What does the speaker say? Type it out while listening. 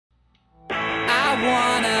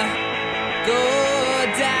wanna go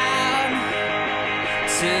down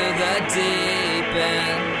to the deep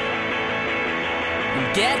end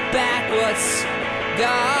and get back what's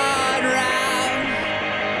gone round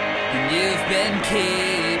and you've been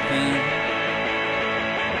keeping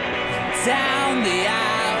down the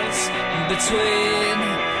aisles between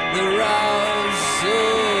the rows. Ooh,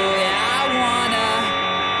 yeah, I wanna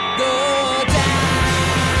go down.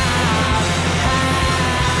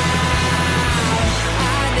 I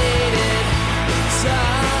needed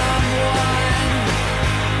someone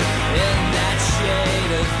in that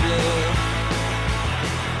shade of blue.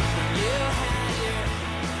 You had your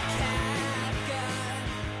cat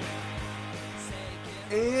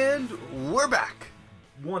gun. And we're back.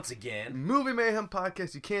 Once again. Movie Mayhem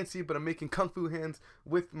Podcast. You can't see, but I'm making kung fu hands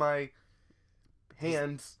with my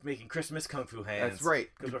hands. Making Christmas kung fu hands. That's right.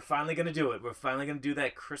 Because we're finally going to do it. We're finally going to do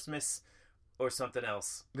that Christmas or something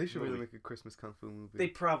else. They should movie. really make a Christmas kung fu movie. They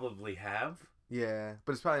probably have. Yeah,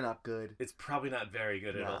 but it's probably not good. It's probably not very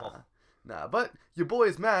good at all. Nah, but your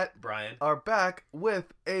boys, Matt, Brian, are back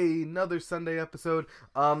with another Sunday episode.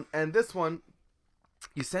 And this one,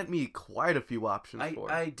 you sent me quite a few options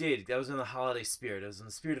for. I did. That was in the holiday spirit. I was in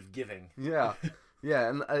the spirit of giving. Yeah. Yeah,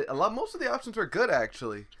 and most of the options were good,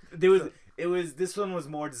 actually. This one was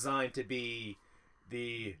more designed to be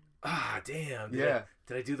the, damn. Did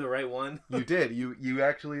I do the right one? You did. You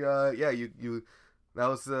actually, you that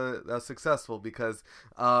was successful because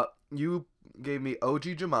you gave me OG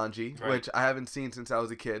Jumanji, right, which I haven't seen since I was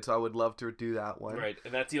a kid, so I would love to do that one. Right,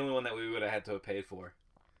 and that's the only one that we would have had to have paid for.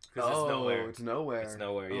 It's nowhere. It's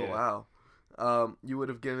nowhere, yeah. Oh, wow. You would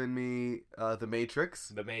have given me The Matrix.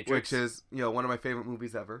 The Matrix. Which is, one of my favorite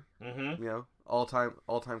movies ever. Mm-hmm. All time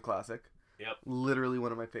classic. Yep. Literally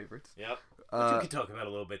one of my favorites. Yep. Which we can talk about a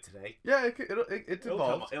little bit today. Yeah, it's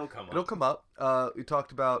involved. It'll come up. It'll come up. We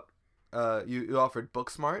talked about, you offered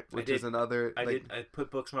Booksmart, which is another... I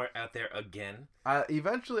put Booksmart out there again.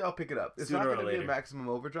 Eventually I'll pick it up. It's Sooner not going or to be a later. Maximum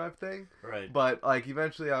Overdrive thing. Right. But,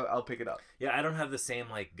 eventually I'll pick it up. Yeah, I don't have the same,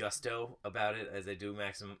 gusto about it as I did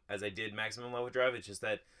Maximum Overdrive. It's just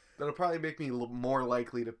that... That'll probably make me more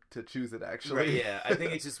likely to choose it, actually. Right, yeah. I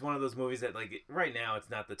think it's just one of those movies that, right now it's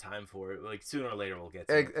not the time for it. Sooner or later we'll get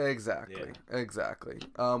to it. Exactly. Yeah. Exactly.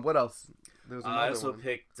 What else? There was I also one.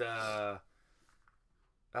 picked... it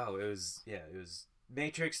was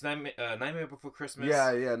Matrix, Nightmare Before Christmas.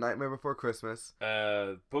 Yeah, Nightmare Before Christmas.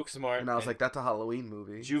 Booksmart. And I was like, that's a Halloween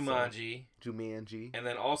movie. Jumanji. So. Jumanji. And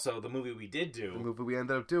then also the movie we did do. The movie we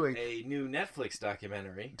ended up doing. A new Netflix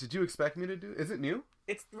documentary. Did you expect me to do? Is it new?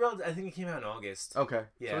 It's I think it came out in August. Okay.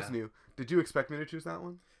 Yeah. So it's new. Did you expect me to choose that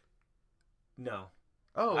one? No.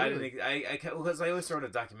 Oh, I really? didn't. Because I always start a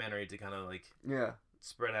documentary to kind of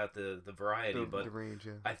spread out the variety, but the range.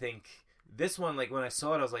 Yeah. I think this one, when I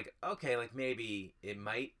saw it, I was like, okay, maybe it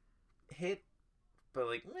might hit, but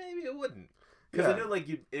maybe it wouldn't. Because I know it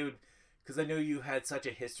would. Because I know you had such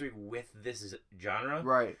a history with this genre,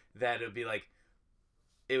 Right? That it would be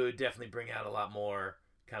it would definitely bring out a lot more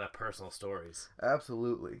kind of personal stories.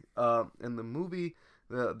 Absolutely. And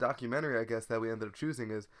the documentary, I guess, that we ended up choosing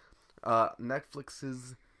is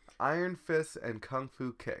Netflix's Iron Fist and Kung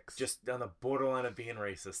Fu Kicks. Just on the borderline of being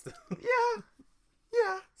racist.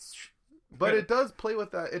 Yeah. But it does play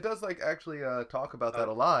with that. It does actually talk about that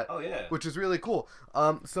a lot. Oh yeah. Which is really cool.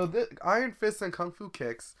 So the Iron Fist and Kung Fu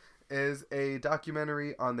Kicks is a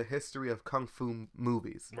documentary on the history of Kung Fu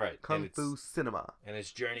movies. Right. Kung Fu cinema. And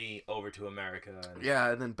its journey over to America.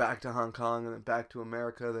 And then back to Hong Kong, and then back to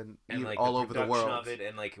America, then and all over the world. of it,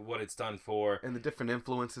 and what it's done for. And the different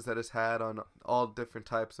influences that it's had on all different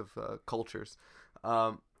types of cultures.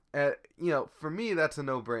 And, for me, that's a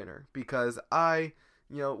no-brainer. Because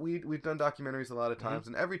we've done documentaries a lot of times,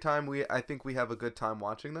 and every time I think we have a good time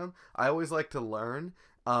watching them. I always like to learn,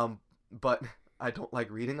 but I don't like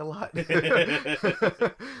reading a lot.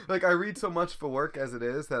 I read so much for work as it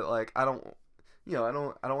is that I don't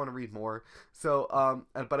want to read more. So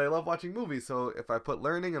but I love watching movies. So if I put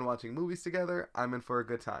learning and watching movies together, I'm in for a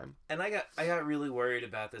good time. And I got really worried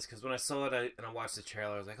about this because when I saw it and I watched the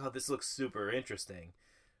trailer, I was like, oh, this looks super interesting.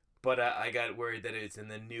 But I got worried that it's in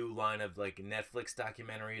the new line of Netflix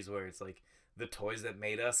documentaries where it's the toys that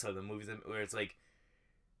made us, or the movies where it's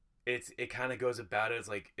it kind of goes about it. It's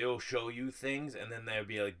it'll show you things, and then there'll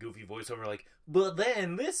be a goofy voiceover but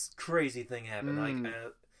then this crazy thing happened.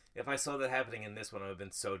 If I saw that happening in this one, I would have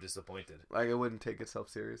been so disappointed. It wouldn't take itself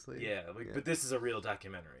seriously. Yeah, but this is a real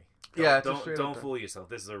documentary. Don't fool yourself.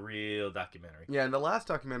 This is a real documentary. Yeah, and the last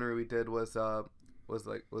documentary we did was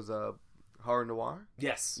Horror Noir.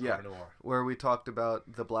 Yes. Yeah. Horror Noir. Where we talked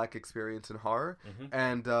about the Black experience in horror, Mhm.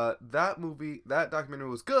 and that documentary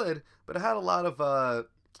was good, but it had a lot of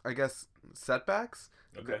I guess setbacks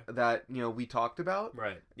Okay. that we talked about.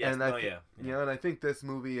 Right. Yes. And and I think this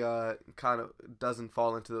movie kind of doesn't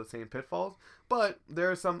fall into those same pitfalls, but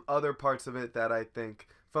there are some other parts of it that I think,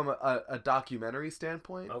 from a documentary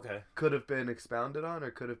standpoint, Okay. could have been expounded on,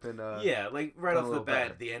 or could have been Yeah, like right a off the little bat,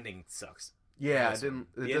 better. the ending sucks. yeah, This it didn't. one.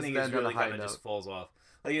 It The doesn't ending is end on really a high kind of note. just falls off.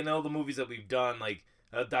 Like the movies that we've done, like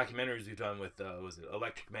documentaries we've done with was it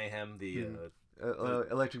Electric Mayhem, the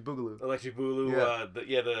Electric Boogaloo. Electric Boogaloo,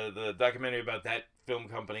 Yeah. the documentary about that film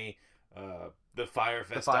company, the Fire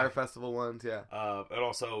The Fest, Fire Festival ones, yeah. and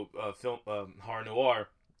also film Horror Noir,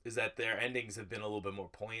 is that their endings have been a little bit more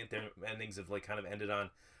poignant. Their endings have like kind of ended on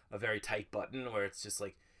a very tight button where it's just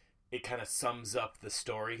like it kind of sums up the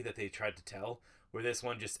story that they tried to tell. Where this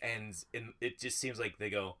one just ends, and it just seems like they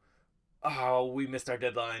go, "Oh, we missed our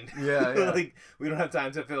deadline. Yeah, yeah. Like we don't have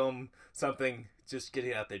time to film something. Just get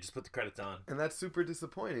it out there. Just put the credits on." And that's super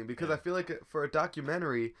disappointing because Yeah. I feel like for a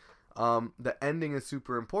documentary, the ending is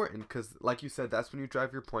super important because, like you said, that's when you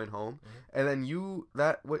drive your point home, and then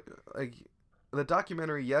the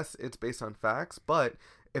documentary. Yes, it's based on facts, but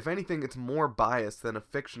if anything, it's more biased than a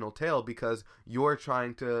fictional tale because you're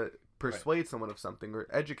trying to persuade someone of something or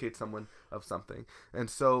educate someone of something, and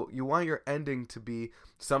so you want your ending to be.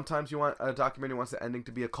 Sometimes you want a documentary wants the ending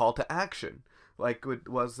to be a call to action, like it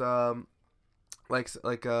was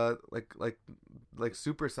like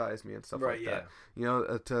Super Size Me and stuff Right, like yeah.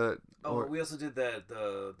 that. We also did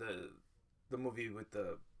the movie with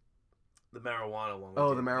the marijuana one.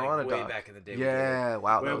 Oh, the marijuana like, way doc. back in the day. Yeah,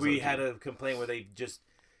 wow. Where that was we OG. had a complaint where they just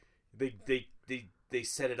they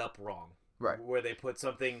set it up wrong. Right. Where they put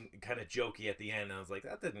something kind of jokey at the end, and I was like,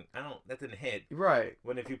 that didn't hit. Right.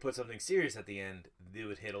 When if you put something serious at the end, it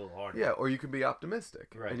would hit a little harder. Yeah, or you can be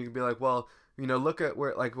optimistic. Right. And you can be like, well, look at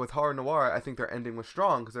where, like with Horror Noir, I think their ending was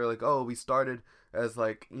strong because they're like, oh, we started as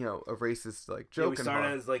like, a racist like joke. We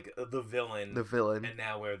started as like the villain, and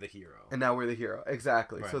now we're the hero. And now we're the hero.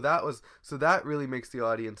 Exactly. Right. So that really makes the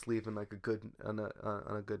audience leave in like on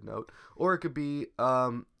a good note. Or it could be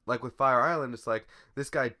like with Fire Island, it's like this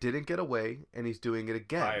guy didn't get away and he's doing it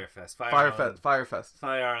again. Fire Fest.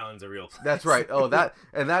 Fire Island's a real place. That's right. Oh, that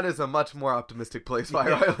is a much more optimistic place.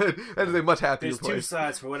 Fire Island. That is a much happier There's place. two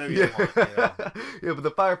sides for whatever you want. Yeah, but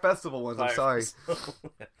the Fire Festival ones. I'm sorry.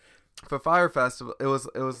 For Fire Festival, it was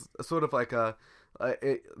sort of like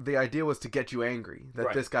the idea was to get you angry that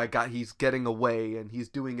Right. this guy he's getting away and he's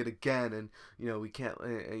doing it again, and you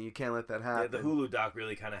can't let that happen. Yeah, the Hulu doc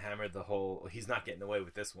really kind of hammered the whole he's not getting away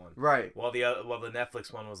with this one. Right. While the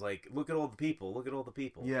Netflix one was like, look at all the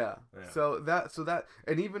people. Yeah. So that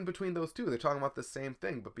and even between those two, they're talking about the same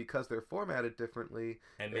thing, but because they're formatted differently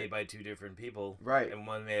and made by two different people. Right. And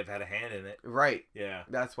one may have had a hand in it. Right. Yeah.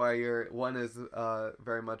 That's why one is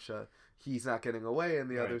very much he's not getting away,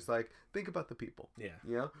 and the Right. other's like, think about the people.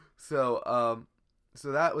 Yeah. So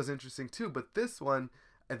so that was interesting too. But this one,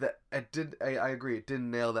 I agree, it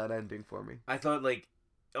didn't nail that ending for me. I thought like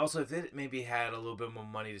also if it maybe had a little bit more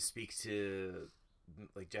money to speak to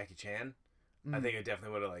like Jackie Chan, I think it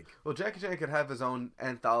definitely would have like. Well, Jackie Chan could have his own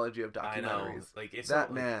anthology of documentaries. I know, like it's that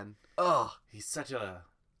so, man. Oh, he's such a.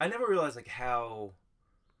 I never realized like how.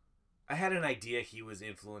 I had an idea he was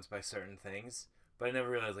influenced by certain things, but I never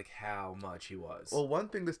realized like how much he was. Well, one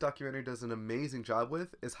thing this documentary does an amazing job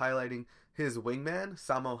with is highlighting his wingman,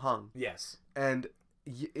 Sammo Hung. Yes. And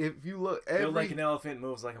if you look, Built like an elephant,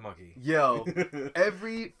 moves like a monkey. Yo,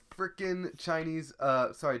 every freaking Chinese,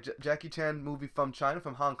 Jackie Chan movie from China,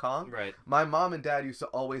 from Hong Kong. Right. My mom and dad used to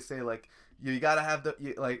always say like, you gotta have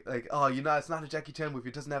it's not a Jackie Chan movie.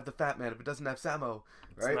 It doesn't have the fat man if it doesn't have Sammo,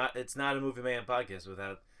 right? It's not a Movie Man podcast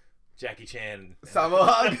without Jackie Chan. Sammo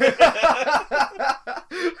Hung.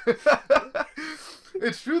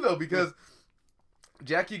 It's true though, because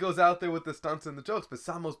Jackie goes out there with the stunts and the jokes, but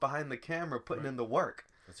Sammo's behind the camera putting in the work.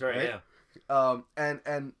 That's right. Right? Yeah.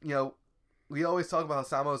 And we always talk about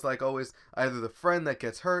how Sammo's like always either the friend that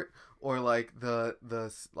gets hurt or like the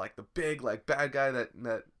big like bad guy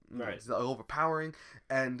that Right. is overpowering,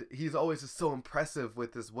 and he's always just so impressive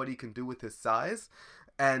with what he can do with his size.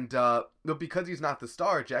 And but because he's not the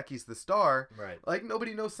star, Jackie's the star. Right. Like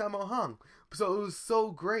nobody knows Sammo Hung, so it was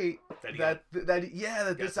so great that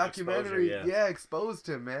this documentary exposed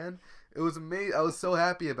him, man. It was amazing. I was so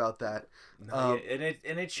happy about that. No, and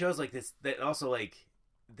it shows like this that also like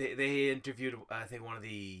they interviewed I think one of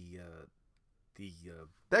the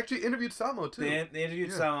they actually interviewed Sammo too. They interviewed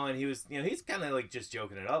Sammo, and he was he's kind of like just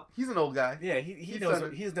joking it up. He's an old guy. Yeah, he knows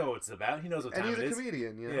what it's about. He knows what time it is. And he's a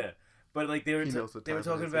comedian. Yeah. But like they were He knows what they were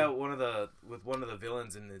time it talking is, about one of the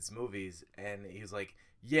villains in his movies, and he was like,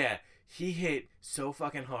 yeah, he hit so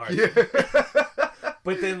fucking hard. Yeah.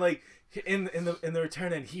 But then like in the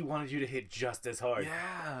return end, he wanted you to hit just as hard.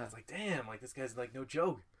 Yeah. It's like, damn, like this guy's like no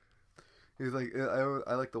joke. He's like,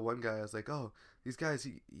 I like the one guy. I was like, oh, these guys,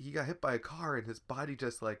 he got hit by a car and his body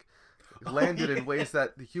just like landed in ways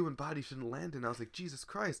that the human body shouldn't land in. I was like, Jesus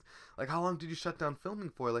Christ! Like, how long did you shut down filming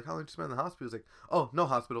for? Like, how long did you spend in the hospital? He was like, oh, no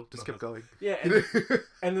hospital, just kept going. Yeah,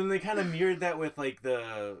 and then they kind of mirrored that with like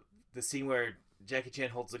the scene where Jackie Chan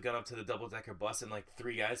holds the gun up to the double-decker bus and like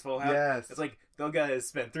 3 guys fall out. Yes. It's like those guys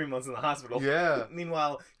spent 3 months in the hospital. Yeah.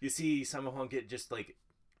 Meanwhile, you see Sammo Hung get just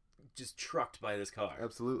trucked by this car.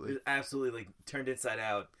 Absolutely. Just absolutely like turned inside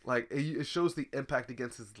out. Like, it shows the impact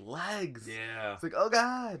against his legs. Yeah. It's like, oh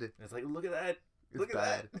God. And it's like, look at that. It's Look at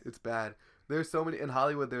bad. that. It's bad. There's so many in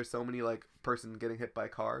Hollywood. There's so many like person getting hit by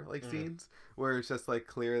car like scenes where it's just like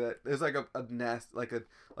clear that there's like a nest like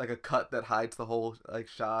a cut that hides the whole like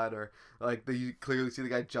shot, or like you clearly see the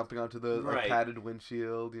guy jumping onto the like, padded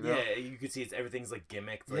windshield. You know? Yeah, you can see everything's like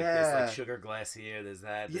gimmicked. Like Yeah. there's like sugar glass here. There's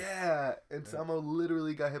that. Yeah, and Samo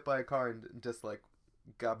literally got hit by a car and just like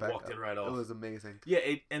got back Walked up. it right off. It was amazing. Yeah,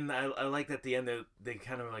 and I like that at the end they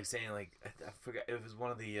kind of were like saying like I forgot, it was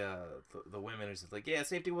one of the women who's just like, yeah,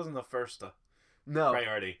 safety wasn't the first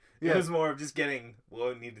priority. Yeah. It was more of just getting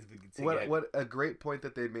what needed to get. What a great point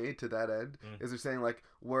that they made to that end is they're saying like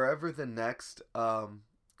wherever the next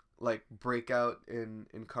like breakout in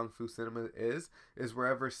kung fu cinema is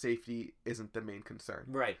wherever safety isn't the main concern.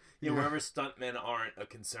 Right. Yeah, wherever stuntmen aren't a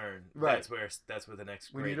concern. Right. That's where the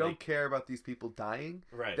next when you don't care about these people dying.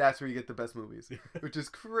 Right. That's where you get the best movies, which is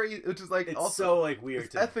crazy. Which is like it's also so like weird.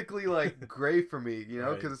 It's ethically like gray for me, you know,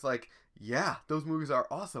 Right. because it's like, yeah, those movies are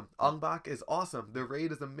awesome. Ong Bak is awesome. The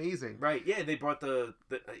Raid is amazing. Right. Yeah, they brought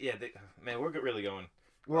man, we're really going.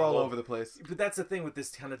 We're all over the place. But that's the thing with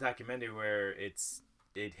this kind of documentary where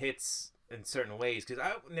it hits in certain ways, because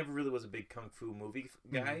I never really was a big kung fu movie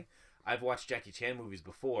guy. I've watched Jackie Chan movies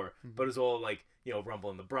before, but it's all like, you know,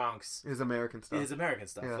 Rumble in the Bronx. His American stuff.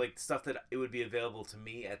 Yeah. Like stuff that it would be available to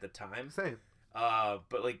me at the time. Same.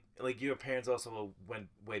 But like your parents also went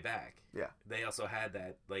way back. Yeah. They also had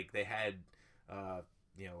that. Like they had,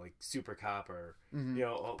 you know, like Super Cop or you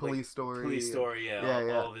know, Police Story. Yeah.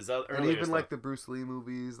 All of his other and earlier even stuff. like the Bruce Lee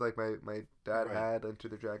movies. Like my dad had Enter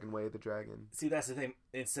the Dragon, Way of the Dragon. See, that's the thing.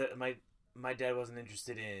 Instead, my dad wasn't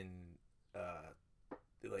interested in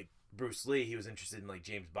like Bruce Lee. He was interested in like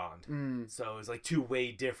James Bond. So it was like 2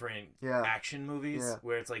 way different action movies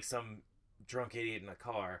where it's like some drunk idiot in a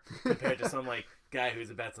car compared to some like guy who's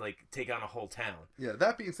about to like take on a whole town. Yeah.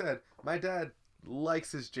 That being said, my dad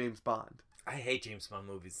likes his James Bond. I hate James Bond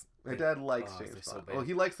movies. My dad likes James Bond. So Well,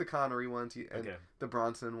 he likes the Connery ones and the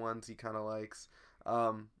Bronson ones. He kind of likes.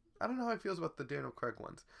 I don't know how he feels about the Daniel Craig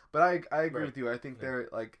ones, but I agree with you. I think they're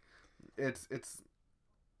like, it's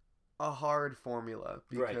a hard formula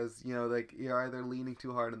because you know, like you're either leaning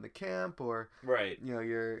too hard in the camp or you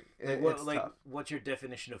know it's like tough. What's your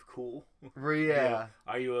definition of cool? Yeah. You know,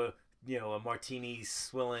 are you a martini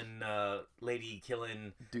swilling lady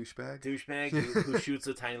killing douchebag who shoots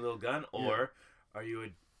a tiny little gun, or are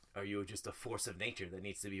you just a force of nature that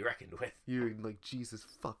needs to be reckoned with? You're like, Jesus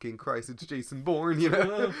fucking Christ, it's Jason Bourne, you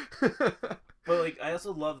know. But like I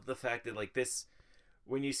also love the fact that like this,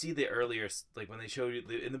 when you see the earlier, like when they show you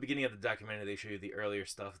in the beginning of the documentary, they show you the earlier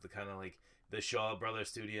stuff, the kind of like the Shaw Brothers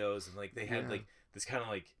Studios, and like they had like this kind of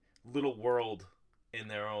like little world in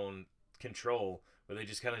their own control where they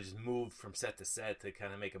just kind of moved from set to set to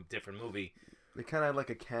kind of make a different movie. They kind of had like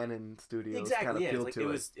a Canon Studios Exactly. kind of feel like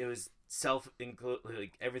to it. It was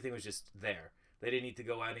like everything was just there. They didn't need to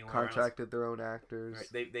go anywhere. Contracted else. their own actors.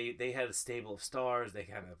 Right. They had a stable of stars. They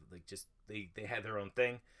kind of like just they had their own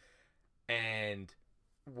thing. And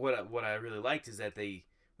what I really liked is that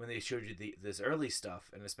when they showed you this early stuff,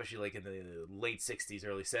 and especially like in the late 60s,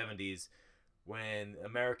 early 70s, when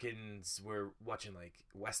Americans were watching like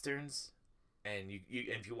westerns, and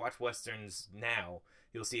if you watch westerns now,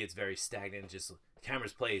 you'll see it's very stagnant, just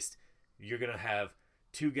cameras placed. You're gonna have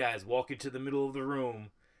 2 guys walk into the middle of the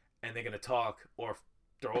room, and they're gonna talk or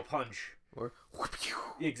throw a punch or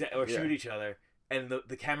shoot each other, and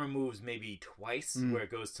the camera moves maybe twice, where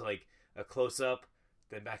it goes to like a close up,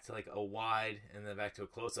 then back to like a wide, and then back to a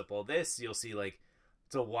close up. All this you'll see like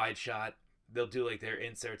it's a wide shot. They'll do like their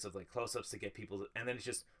inserts of like close ups to get people, and then it's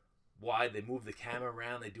just wide. They move the camera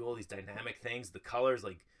around. They do all these dynamic things. The colors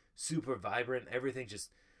like super vibrant. Everything just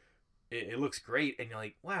it looks great, and you're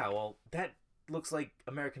like, wow, well that looks like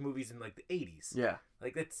American movies in like the 80s. Yeah.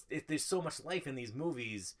 Like there's so much life in these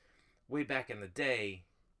movies way back in the day,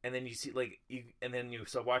 and then you see and then you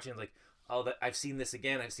start watching like, oh, that I've seen this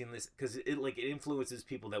again. I've seen this because it influences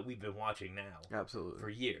people that we've been watching now Absolutely. for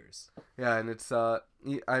years. Yeah, and it's I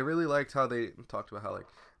really liked how they talked about how like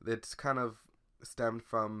it's kind of stemmed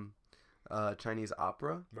from Chinese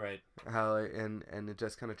opera, Right. how and it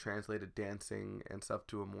just kind of translated dancing and stuff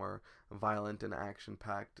to a more violent and action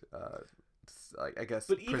packed like I guess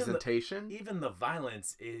But even presentation. Even the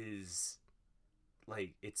violence is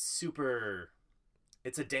like it's super.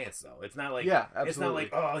 It's a dance though. It's not like Yeah, absolutely. It's not like,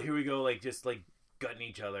 oh, here we go, like just like gutting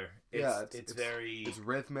each other. It's very. It's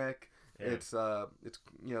rhythmic. Yeah. It's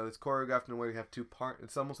it's choreographed in a way you have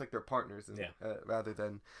it's almost like they're partners rather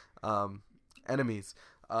than enemies.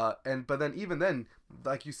 But then even then,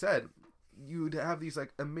 like you said, you'd have these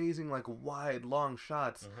like amazing like wide long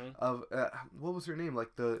shots of what was her name,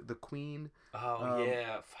 like the queen. Oh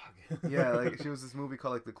yeah, fuck. Yeah, like she was this movie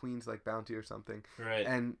called like The Queen's like Bounty or something. Right.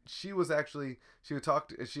 And they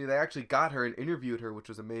actually got her and interviewed her, which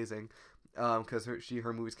was amazing. Because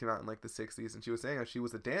her movies came out in like the 60s, and she was saying how she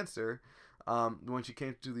was a dancer. When she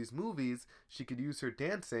came to do these movies, she could use her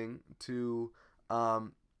dancing to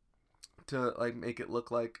like make it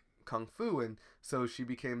look like kung fu, and so she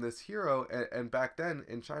became this hero. And back then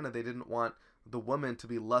in China, they didn't want the woman to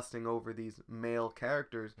be lusting over these male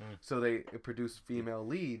characters, so they produced female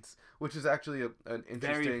leads, which is actually an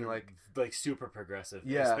interesting Very, like super progressive.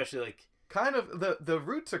 Yeah. Especially like kind of the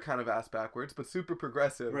roots are kind of ass backwards, but super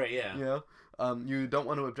progressive. Right. Yeah. You know, you don't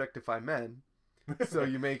want to objectify men, so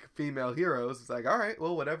you make female heroes. It's like, all right,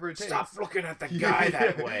 well, whatever it takes. Stop looking at the guy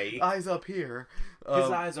that way. Eyes up here.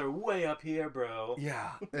 His eyes are way up here, bro.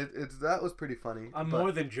 Yeah, that was pretty funny. I'm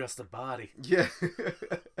more than just a body. Yeah.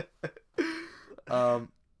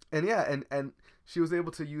 And she was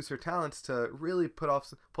able to use her talents to really pull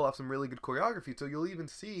off some really good choreography. So you'll even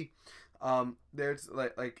see, there's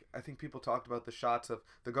like I think people talked about the shots of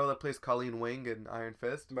the girl that plays Colleen Wing in Iron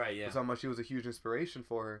Fist. Right. Yeah. How much she was a huge inspiration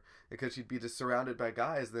for her, because she'd be just surrounded by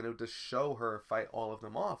guys, then it would just show her fight all of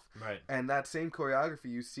them off. Right. And that same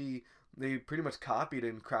choreography you see, they pretty much copied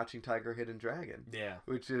in Crouching Tiger, Hidden Dragon. Yeah.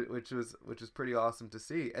 Which was pretty awesome to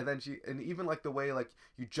see. And then even like the way like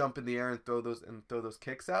you jump in the air and throw those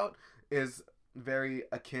kicks out is very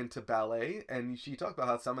akin to ballet. And she talked about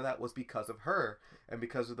how some of that was because of her and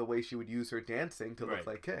because of the way she would use her dancing to look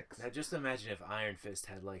like kicks. Now just imagine if Iron Fist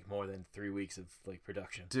had like more than 3 weeks of like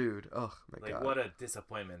production. Dude, oh my god. Like what a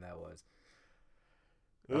disappointment that was.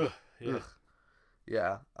 Ugh. Yeah. Ugh.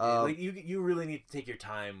 Yeah, like you really need to take your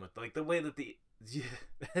time with like the way that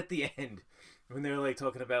at the end when they're like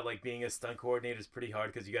talking about like being a stunt coordinator is pretty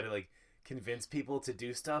hard because you got to like convince people to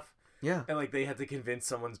do stuff. Yeah, and like they had to convince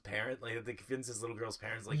someone's parent, like they had to convince this little girl's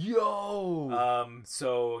parents, like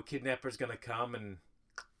so a kidnapper's gonna come and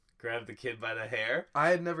grab the kid by the hair. I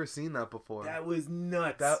had never seen that before. That was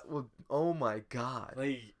nuts. That was oh my god.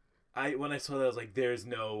 Like when I saw that I was like, there's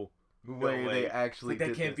no way they actually like,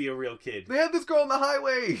 that can't be a real kid. They had this girl on the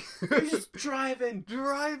highway. He's just driving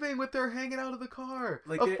with her hanging out of the car.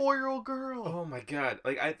 Like a 4-year-old girl. Oh my god!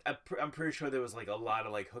 Like I'm pretty sure there was like a lot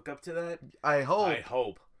of like hookup to that. I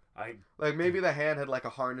hope. Like maybe the hand had like a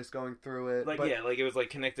harness going through it. Like like it was like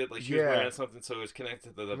connected. Like she was wearing something, so it was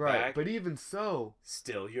connected to the back. But even so,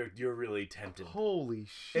 still, you're really tempted. Holy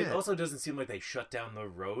shit! It also doesn't seem like they shut down the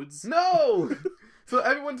roads. No. So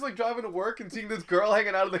everyone's like driving to work and seeing this girl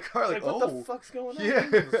hanging out of the car, like what the fuck's going on?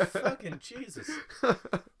 Yeah, fucking Jesus.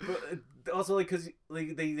 But also, like, because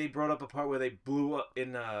like they brought up a part where they blew up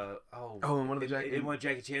in in one of the in one of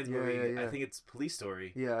Jackie Chan's movie. Yeah. I think it's Police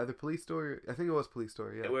Story. Yeah, the Police Story. I think it was Police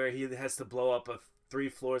Story. Yeah, where he has to blow up 3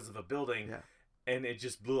 floors of a building, and it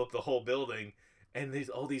just blew up the whole building, and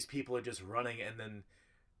all these people are just running, and then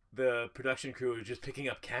the production crew is just picking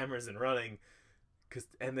up cameras and running,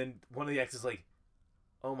 and then one of the actors is like,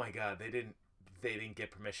 oh my god, they didn't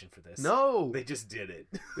get permission for this. No, they just did it.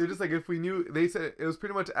 They're just like, if we knew, they said it was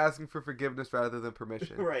pretty much asking for forgiveness rather than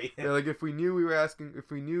permission. Right. They're like, if we asked them,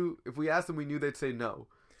 we knew they'd say no,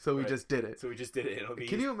 so we just did it.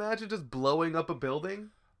 Can you imagine just blowing up a building?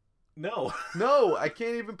 No, I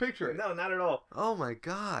can't even picture it. No, not at all. Oh my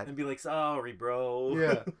god. And be like, sorry, bro.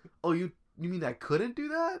 Yeah. Oh, you mean I couldn't do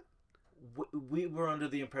that? We were under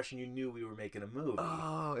the impression you knew we were making a movie.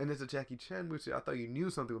 Oh, and it's a Jackie Chan movie. I thought you knew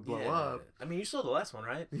something would blow up. I mean, you saw the last one,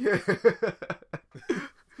 right? Yeah.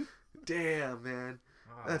 Damn, man.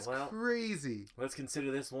 Oh, that's crazy. Let's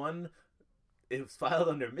consider this one. It was filed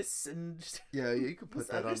under misunderstanding. Yeah, you could put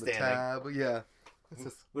that on the tab. Yeah.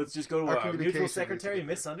 Let's just go to our mutual secretary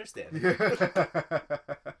misunderstanding. Yeah.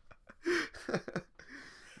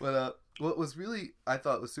 But what was really, I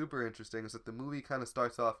thought was super interesting is that the movie kind of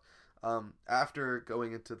starts off, after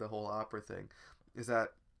going into the whole opera thing, is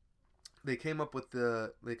that they came up with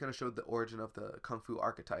they kind of showed the origin of the kung fu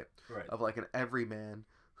archetype Right. of like an everyman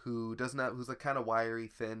who's like kind of wiry,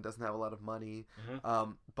 thin, doesn't have a lot of money,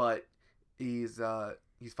 but he's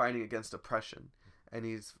fighting against oppression, and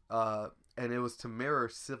and it was to mirror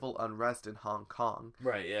civil unrest in Hong Kong,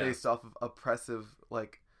 Right. Yeah. based off of oppressive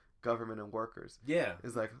like government and workers. Yeah.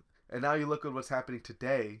 It's like, and now you look at what's happening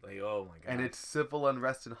today, Like, oh my god. and it's civil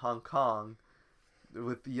unrest in Hong Kong,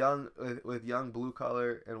 with young blue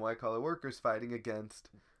collar and white collar workers fighting against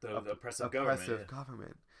the oppressive government.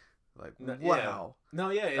 government. Like, No, wow. No,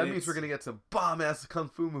 yeah. That means we're gonna get some bomb ass kung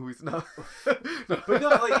fu movies. No, But no,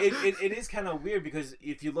 like it is kind of weird because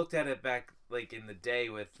if you looked at it back like in the day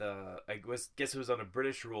with guess it was under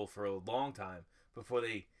British rule for a long time before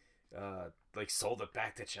they like sold it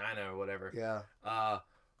back to China or whatever. Yeah.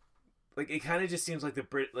 Like it kind of just seems like the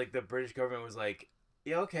British government was like,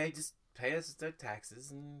 yeah, okay, just pay us the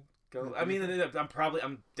taxes and go. I mean,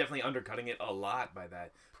 I'm definitely undercutting it a lot by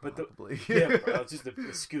that. But Probably. just a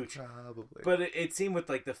scooch. Probably. But it seemed with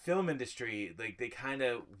like the film industry, like they kind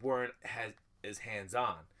of weren't as hands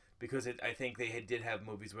on because I think they did have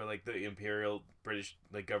movies where like the Imperial British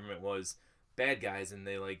like government was bad guys and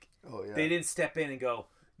they like they didn't step in and go,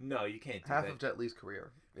 no, you can't do Half that. of Jet Li's career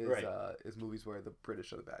is Right. Is movies where the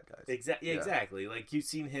British are the bad guys. Exactly. Like you've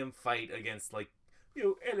seen him fight against like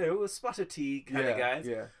hello, a spotter tea kind of guys.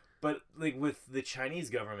 Yeah. But like with the Chinese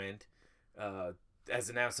government, as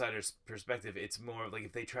an outsider's perspective, it's more like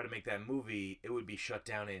if they try to make that movie, it would be shut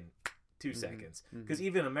down in 2 seconds. Because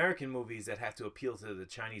even American movies that have to appeal to the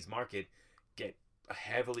Chinese market get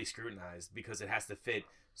heavily scrutinized because it has to fit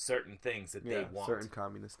certain things that they want. Certain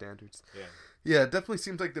communist standards. Yeah. Yeah, it definitely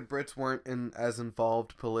seems like the Brits weren't as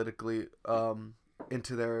involved politically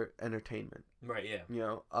into their entertainment. Right, yeah. You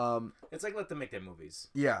know, It's like let them make their movies.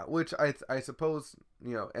 yeah, which I suppose,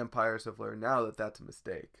 you know, empires have learned now that that's a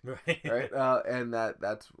mistake, Right. right? And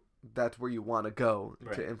that's where you want to go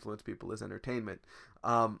Right. to influence people as entertainment.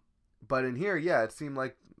 But in here, yeah, it seemed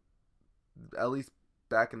like at least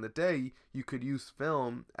back in the day, you could use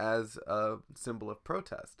film as a symbol of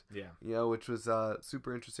protest. Yeah. You know, which was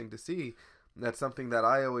super interesting to see. That's something that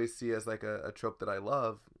I always see as like a trope that I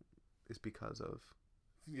love, is because of.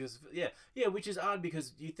 Because, yeah, which is odd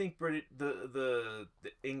because you think the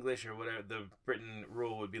English or whatever the Britain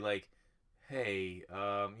rule would be like, hey,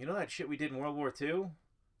 you know that shit we did in World War II?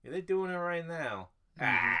 Yeah, they're doing it right now.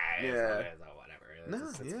 Yeah. Whatever.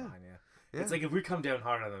 It's fine. Yeah. It's like if we come down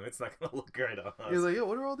hard on them, it's not gonna look great on us. You're like, yo,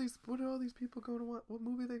 what are all these people going to watch? What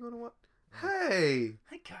movie are they going to watch? Hey,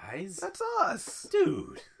 guys, that's us,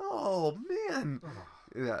 dude. Oh man.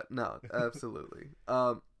 Yeah, no, absolutely.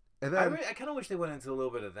 And then I kind of wish they went into a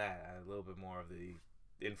little bit of that, a little bit more of the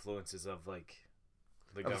influences of like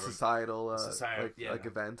the of government, societal, yeah.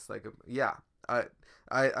 events,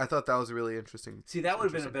 I thought that was a really interesting. See, that would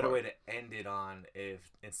have been a interesting better part. way to end it on if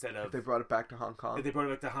instead of If they brought it back to Hong Kong. if they brought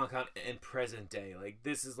it back to Hong Kong in present day. Like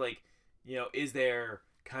this is like, you know, is there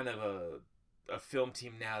kind of a film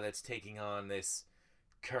team now that's taking on this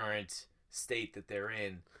current state that they're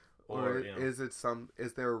in? Or you know,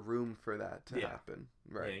 is there a room for that to Yeah. happen?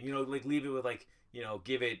 Right. yeah, you know, like leave it with like, you know,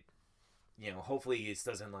 give it, you know, hopefully it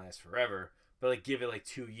doesn't last forever, but like give it like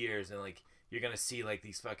 2 years and like you're gonna see like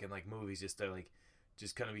these fucking like movies just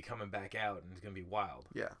gonna be coming back out and it's gonna be wild.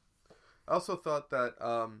 Yeah. I also thought that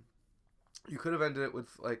you could have ended it with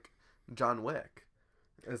like John Wick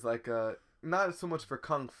as like a, not so much for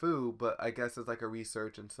kung fu, but I guess as like a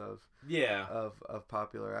resurgence of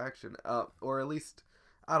popular action, or at least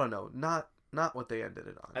I don't know, not what they ended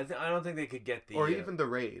it on. I don't think they could get the even the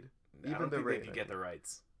Raid. I don't think they could get the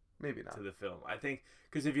rights Maybe not. to the film. I think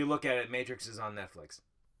because if you look at it, Matrix is on Netflix,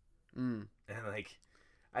 and like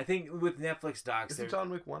I think with Netflix docs, Isn't John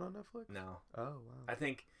Wick 1 on Netflix? no. Oh wow. I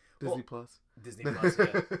think Disney Plus. Disney Plus.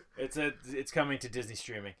 Yeah. It's coming to Disney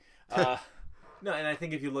streaming. No, and I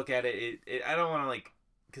think if you look at it, I don't want to like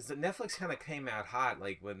because Netflix kind of came out hot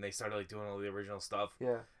like when they started like doing all the original stuff.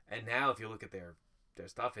 Yeah. And now if you look at their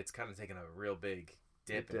stuff, it's kind of taken a real big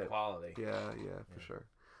dip in quality. Yeah, for sure.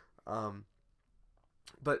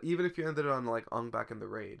 But even if you ended it on like Ong Bak and the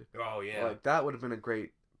Raid, Oh yeah. like that would have been a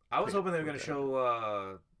great. I was hoping they were going to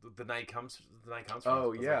show The Night Comes.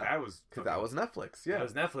 Oh yeah, that was because that was Netflix. Yeah, that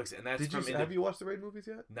was Netflix, and that's have you watched the Raid movies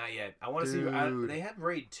yet? Not yet. I want to see. They have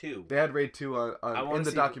Raid 2. They had Raid 2 in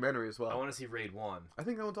the documentary as well. I want to see Raid 1. I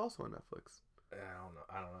think that one's also on Netflix.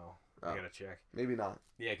 I don't know. I gotta check. Maybe not.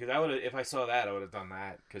 Yeah, because I would if I saw that, I would have done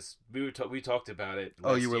that because we talked about it.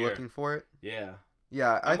 Oh, you were year. looking for it? Yeah.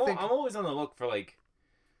 Yeah, I think I'm always on the look for like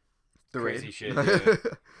the crazy Raid shit.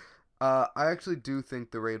 Yeah. I actually do think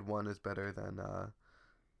the Raid 1 is better than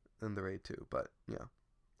the Raid 2, but yeah.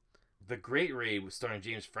 The Great Raid, starring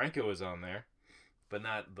James Franco, was on there, but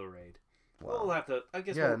not The Raid. Wow. We'll have to. I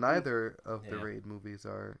guess. Yeah, neither of the Yeah. Raid movies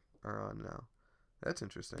are on now. That's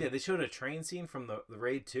interesting. Yeah, they showed a train scene from the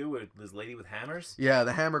Raid 2 with this lady with hammers. Yeah,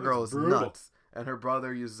 the Hammer It was Girl is brutal. nuts, and her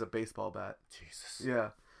brother uses a baseball bat. Jesus. Yeah,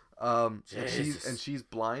 Jesus. and she's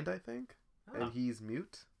blind, I think, Oh. and he's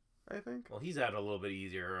mute, I think. Well, he's had a little bit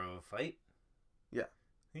easier of a fight. Yeah.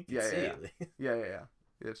 He can Yeah, see. yeah. Yeah,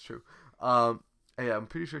 it's true. Yeah, I'm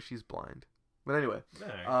pretty sure she's blind. But anyway,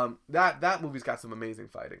 Alright. that movie's got some amazing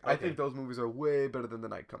fighting. I Okay. think those movies are way better than The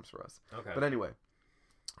Night Comes for Us. Okay. But anyway,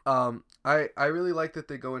 I really like that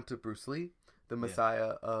they go into Bruce Lee, the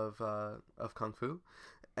Messiah of Kung Fu,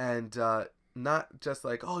 and not just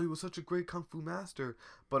like, oh, he was such a great Kung Fu master,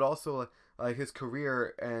 but also like his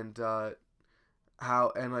career and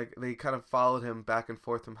how, and like they kind of followed him back and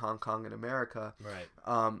forth from Hong Kong and America, Right.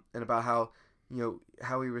 and about how, you know,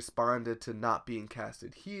 how he responded to not being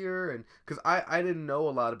casted here, and because I didn't know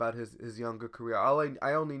a lot about his younger career.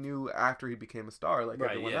 I only knew after he became a star, like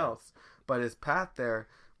Right, everyone yeah. else. But his path there,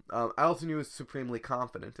 I also knew he was supremely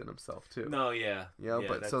confident in himself too. No, yeah. You know, Yeah,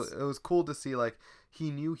 but so that's- it was cool to see, like,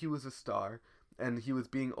 he knew he was a star, and he was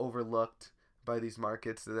being overlooked by these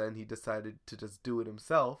markets, and then he decided to just do it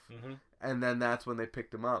himself, Mhm. and then that's when they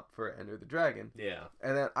picked him up for Enter the Dragon. Yeah.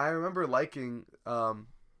 And then I remember liking I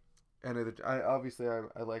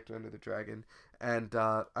liked Enter the Dragon, and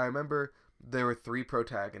I remember there were 3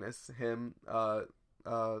 protagonists. Him,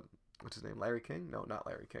 what's his name? Larry King? No, not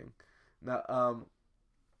Larry King. No,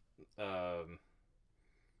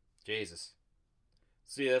 Jesus.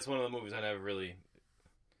 See, that's one of the movies I never really.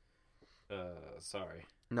 Sorry.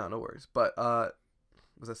 no worries. But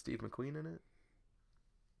was that Steve McQueen in it?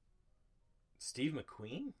 Steve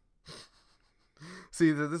McQueen?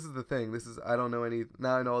 See, this is the thing. I don't know any.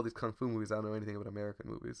 Now I know all these kung fu movies. I don't know anything about American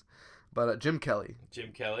movies. But Jim Kelly.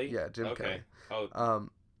 Jim Kelly? Yeah, Jim Okay. Kelly. Oh,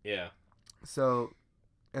 yeah. So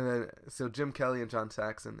Jim Kelly and John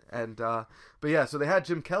Saxon, and but yeah, so they had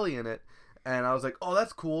Jim Kelly in it, and I was like, oh,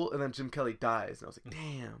 that's cool. And then Jim Kelly dies, and I was like,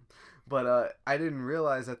 damn. But I didn't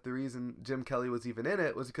realize that the reason Jim Kelly was even in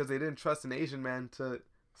it was because they didn't trust an Asian man to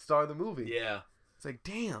star the movie. Yeah. It's like,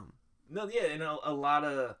 damn. No, yeah, and a lot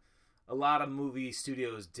of movie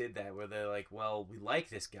studios did that where they're like, well, we like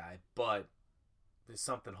this guy, but there's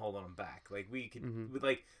something holding him back. Like we could, Mhm. with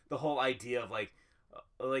like the whole idea of like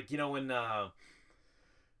you know when I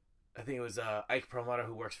think it was Ike Perlmutter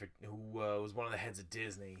who was one of the heads of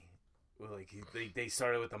Disney. Well, like they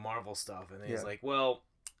started with the Marvel stuff, and he's Yeah. like, well,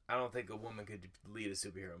 I don't think a woman could lead a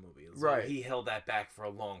superhero movie. It was Right. like, he held that back for a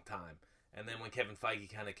long time, and then when Kevin Feige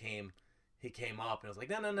kind of came up and was like,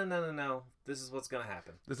 no, this is what's gonna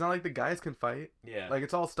happen. It's not like the guys can fight. Yeah, Like,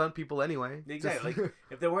 it's all stunt people anyway. exactly. Just- Like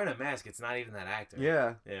if they're wearing a mask, it's not even that actor.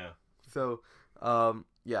 yeah. yeah. So,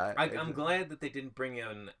 yeah. I'm glad that they didn't bring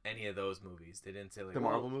in any of those movies. They didn't say like The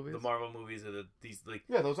Marvel movies? The Marvel movies are these like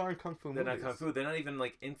Yeah, those aren't kung fu they're movies. not kung fu. They're not even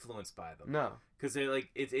like influenced by them. No. Because they're like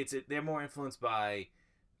they're more influenced by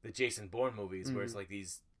the Jason Bourne movies, where it's like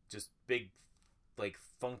these just big, like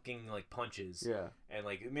funking like punches, Yeah. and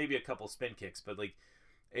like maybe a couple spin kicks, but like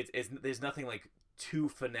it's there's nothing like too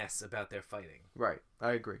finesse about their fighting. Right.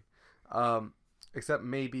 I agree. Except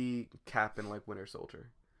maybe Cap and like Winter Soldier.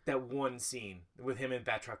 That one scene with him and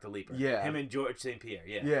Batroc the Leaper, Yeah. him and George St. Pierre,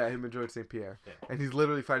 Yeah, him and George St. Pierre. Yeah. And he's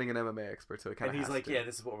literally fighting an MMA expert, so he kind of and he's like, to. yeah,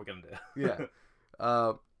 this is what we're gonna do.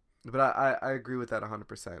 Yeah. But I agree with that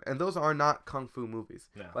 100%. And those are not kung fu movies.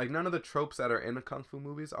 No. Like, none of the tropes that are in the kung fu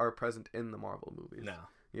movies are present in the Marvel movies. No,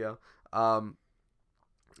 You know?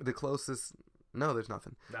 The closest... No, there's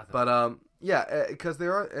nothing. nothing. But, yeah, because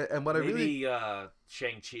there are... And what I really... Maybe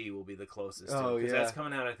Shang-Chi will be the closest. Oh, because yeah. that's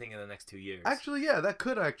coming out, I think, in the next 2 years. Actually, yeah, that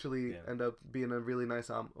could actually Yeah. end up being a really nice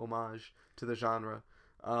homage to the genre.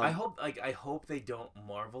 I hope they don't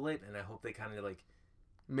Marvel it, and I hope they kind of like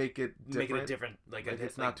Make it different. make it a different, like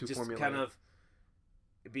it's not too just formulaic. kind of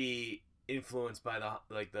be influenced by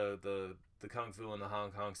the kung fu and the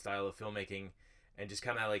Hong Kong style of filmmaking, and just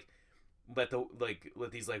kind of like let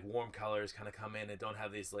these like warm colors kind of come in and don't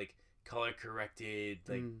have these like color corrected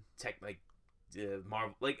like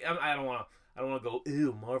Marvel. Like I don't want to go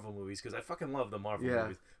ew Marvel movies because I fucking love the Marvel Yeah.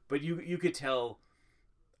 movies, but you could tell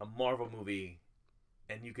a Marvel movie,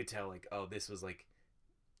 and you could tell like, oh, this was like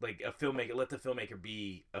a filmmaker. Let the filmmaker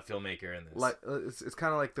be a filmmaker in this. Like it's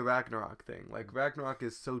kind of like the Ragnarok thing. Like, Ragnarok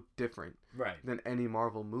is so different right. than any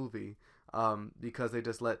Marvel movie, because they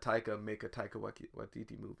just let Taika make a Taika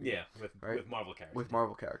Waititi movie. Yeah, Right? with Marvel characters. With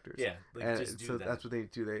Marvel characters. Yeah, like And just do so that. that's what they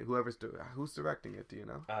do. Who's directing it? Do you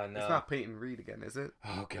know? No. It's not Peyton Reed again, is it?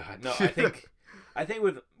 Oh god, no. I think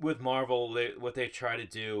with Marvel, what they try to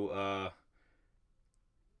do.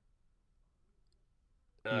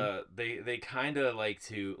 they kind of like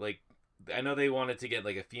to like. I know they wanted to get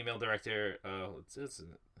like a female director. It's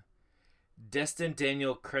Destin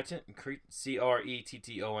Daniel Cretton,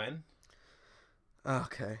 Cretton.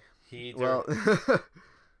 Okay. He Well,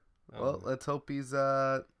 well, let's hope he's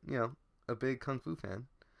a big kung fu fan.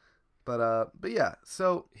 But yeah.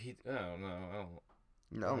 So he. Oh no. I don't.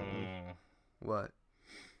 no. What?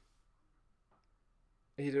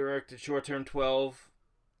 He directed Short Term 12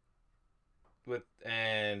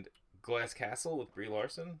 and Glass Castle with Brie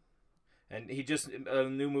Larson. And he just a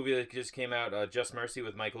new movie that just came out, Just Mercy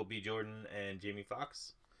with Michael B. Jordan and Jamie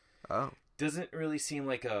Foxx. Oh. Doesn't really seem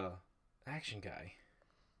like a action guy.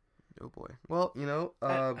 Oh boy. Well, you know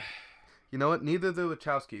what? Neither the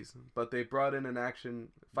Wachowskis, but they brought in an action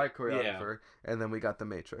fight choreographer, and then we got The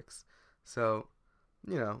Matrix. So,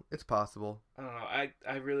 it's possible. I don't know.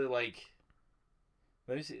 I really like.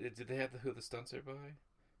 Let me see. Did they have who the stunts are by?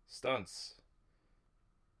 Stunts.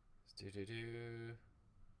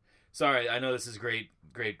 Sorry, I know this is great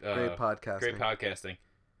podcasting. Great podcasting.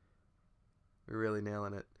 We're really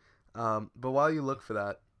nailing it. But while you look for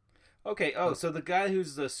that. Okay. Oh, so the guy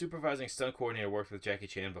who's the supervising stunt coordinator worked with Jackie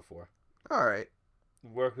Chan before. All right.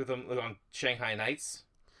 Worked with him on Shanghai Nights.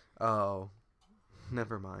 Oh,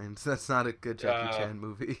 never mind. That's not a good Jackie Chan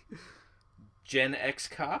movie. Gen X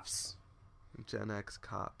Cops. Gen X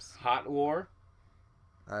Cops. Hot War.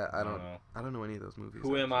 I don't know any of those movies.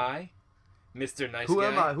 Who Am I? Mr. Nice Who Guy.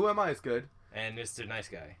 Am I? Who Am I is good. And Mr. Nice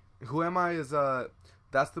Guy. Who Am I is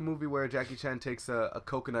that's the movie where Jackie Chan takes a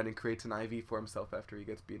coconut and creates an IV for himself after he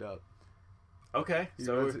gets beat up. Okay.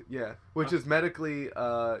 Which is medically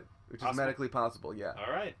possible. Yeah.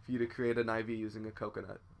 All right. For you to create an IV using a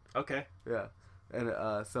coconut. Okay. Yeah. And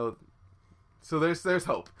so there's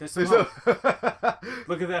hope. There's some hope.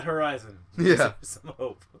 Look at that horizon. Yeah. There's some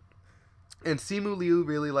hope. And Simu Liu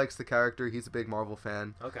really likes the character. He's a big Marvel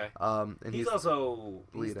fan. Okay. And he's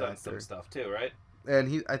done some stuff too, right?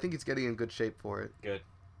 And I think he's getting in good shape for it. Good.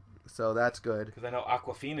 So that's good. Because I know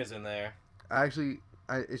Aquafina's in there. Is she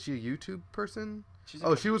a YouTube person?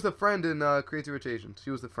 She was the friend in Crazy Rich Asians. She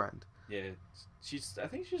was the friend. Yeah. I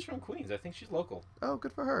think she's from Queens. I think she's local. Oh,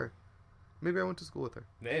 good for her. Maybe I went to school with her.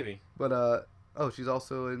 Maybe. But she's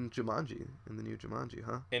also in Jumanji, in the new Jumanji,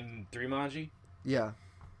 huh? In Threemanji? Yeah.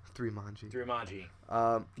 Threemanji.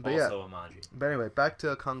 But also a manji. But anyway, back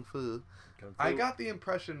to Kung Fu. I got the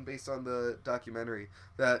impression, based on the documentary,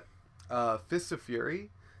 that Fist of Fury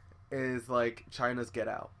is like China's Get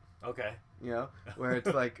Out. Okay. Where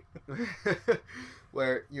it's like,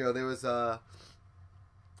 where there was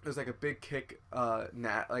like a big kick, I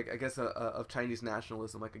guess of Chinese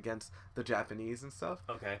nationalism, like against the Japanese and stuff.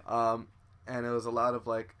 Okay. And it was a lot of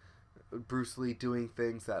like Bruce Lee doing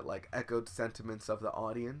things that like echoed sentiments of the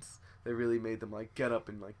audience. They really made them like get up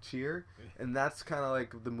and like cheer, and that's kind of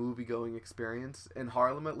like the movie going experience in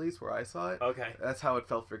Harlem, at least where I saw it. Okay. That's how it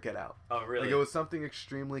felt for Get Out. Oh, really? Like it was something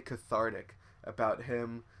extremely cathartic about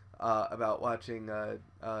him, about watching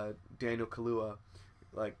Daniel Kaluuya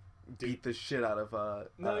like beat the shit out of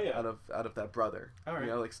out of that brother. All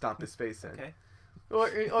right. Like stomp his face in.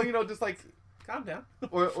 Okay. Or just like. Calm down.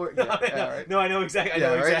 Or no, yeah, right. No, I know exactly.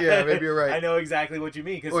 Right? Yeah, maybe you're right. I know exactly what you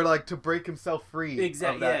mean. Or like to break himself free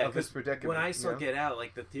of his predicament. When I saw Get Out,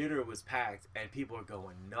 like the theater was packed and people were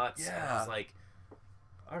going nuts. Yeah. And I was like,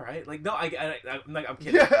 all right, like no, I'm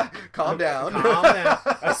kidding. Yeah. Calm down. Calm down.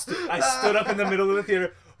 I stood up in the middle of the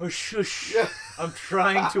theater. Oh, shush! Yeah. I'm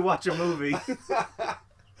trying to watch a movie.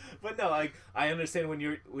 But no, I understand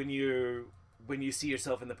when you see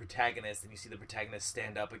yourself in the protagonist and you see the protagonist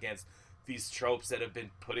stand up against these tropes that have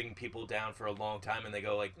been putting people down for a long time, and they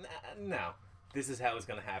go like, nah, no, this is how it's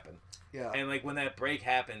gonna happen. Yeah. And like when that break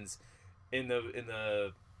happens in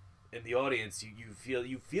the audience, you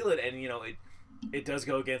feel it, and it does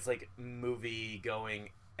go against like movie going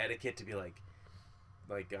etiquette to be like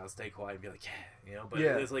I'll stay quiet and be like, yeah, but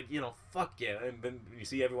yeah. It's like, fuck yeah, and then you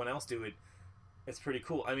see everyone else do it. It's pretty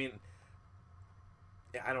cool. I mean,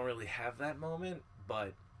 I don't really have that moment,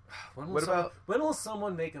 but when will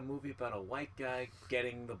someone make a movie about a white guy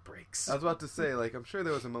getting the breaks? I was about to say, like, I'm sure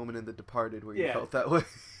there was a moment in The Departed where you felt that way.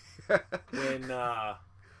 When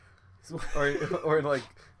or in like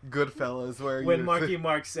Goodfellas, where when Marky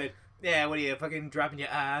Mark said, "Yeah, what are you fucking dropping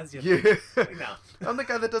your eyes?" Yeah. Like, no, I'm the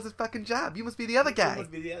guy that does his fucking job. You must be the other guy. You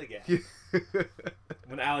must be the other guy.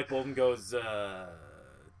 When Alec Baldwin goes,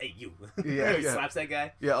 "Hey, you!" Yeah, He slaps that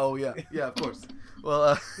guy. Yeah. Oh, yeah. Yeah. Of course.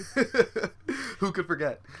 Well, who could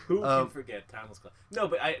forget? Who can forget Timeless Club? No,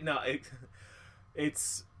 but it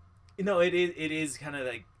is kind of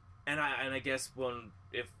like, and I guess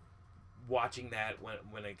if watching that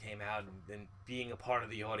when it came out and being a part of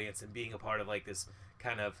the audience and being a part of like this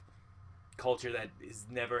kind of culture that has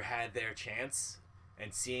never had their chance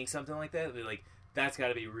and seeing something like that, like that's got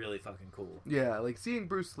to be really fucking cool. Yeah, like seeing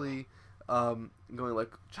Bruce Lee going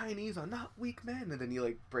like, Chinese are not weak men, and then he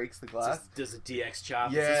like breaks the glass. Just does a DX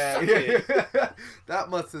chop. Yeah, yeah. That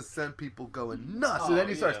must have sent people going nuts. And then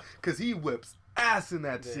he starts, because he whips ass in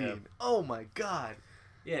that scene. Oh my god.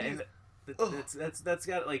 Yeah, and that's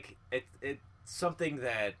got like it's something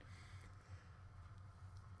that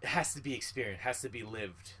has to be experienced, has to be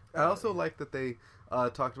lived. I also like that they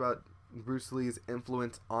talked about Bruce Lee's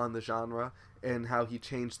influence on the genre and how he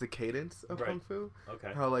changed the cadence of kung fu.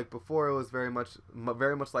 Okay. How like before it was very much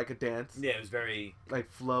like a dance. Yeah, it was very like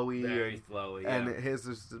flowy. Very flowy. Yeah. And his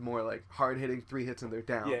was more like hard hitting, 3 hits and they're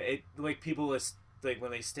down. Yeah, it like people is like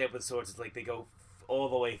when they stab with swords, it's like they go all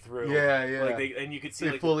the way through. Yeah, yeah. Like and you can see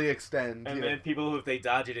they like fully extend. And then people, if they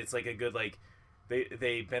dodge it, it's like a good like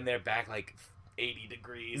they bend their back like 80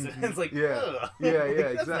 degrees. Mm-hmm. And it's like, yeah, ugh. yeah, like,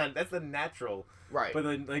 exactly. That's the natural, right? But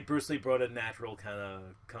then like Bruce Lee brought a natural kind of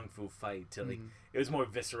kung fu fight to like it was more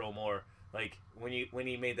visceral, more like when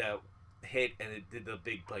he made that hit and it did the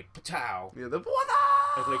big like pachow. Yeah, the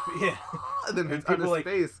it's like yeah, and then and on his like,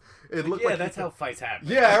 face, it looked yeah, like that's how fights happen.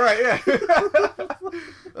 Yeah, right. Yeah,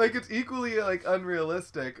 like it's equally like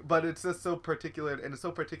unrealistic, but it's just so particular, and it's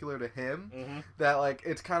so particular to him that like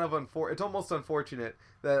it's kind of it's almost unfortunate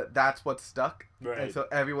that that's what stuck, right? And so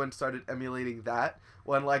everyone started emulating that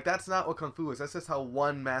when like that's not what kung fu is. That's just how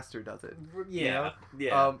one master does it. Yeah, you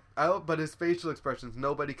know? Yeah. But his facial expressions,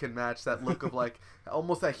 nobody can match that look of like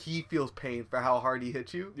almost that he feels pain for how hard he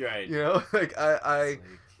hit you. Right. You know, like I like,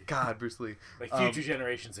 God, Bruce Lee. Like future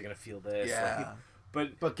generations are gonna feel this. Yeah.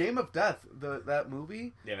 Like, but Game of Death, that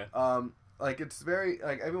movie. Yeah. Like it's very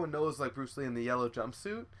like everyone knows like Bruce Lee in the yellow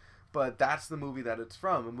jumpsuit, but that's the movie that it's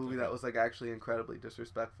from. A movie that was like actually incredibly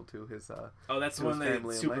disrespectful to his. That's the one that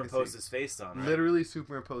superimposed his face on. Right? Literally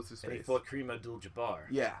superimposed his face. And he fought Kareem Abdul-Jabbar.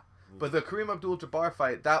 Yeah. But the Kareem Abdul-Jabbar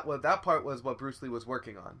fight, that part was what Bruce Lee was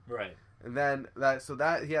working on. Right. And then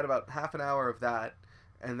he had about half an hour of that,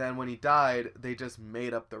 and then when he died, they just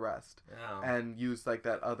made up the rest and used like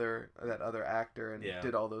that other actor and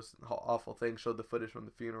did all those awful things, showed the footage from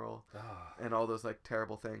the funeral and all those like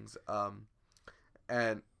terrible things.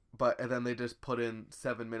 And then they just put in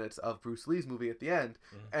 7 minutes of Bruce Lee's movie at the end,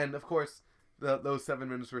 and of course. Those 7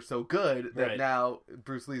 minutes were so good that now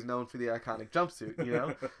Bruce Lee's known for the iconic jumpsuit, you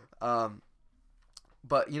know?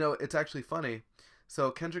 But, you know, it's actually funny.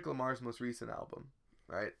 So Kendrick Lamar's most recent album,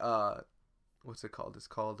 right? What's it called? It's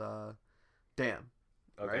called Damn.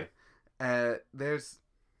 Okay. Right?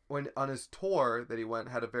 On his tour that he went,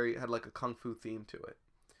 had like a kung fu theme to it.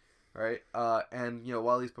 Right? And, you know,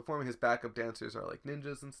 while he's performing, his backup dancers are like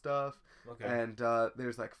ninjas and stuff. Okay. And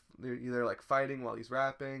there's like they're either like fighting while he's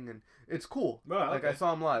rapping, and it's cool. Oh, okay. Like I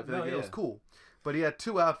saw him live, it was cool. But he had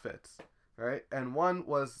 2 outfits, right? And one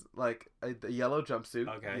was like a yellow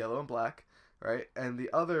jumpsuit, yellow and black, right? And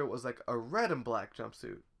the other was like a red and black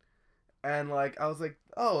jumpsuit. And like I was like,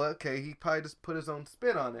 oh, okay, he probably just put his own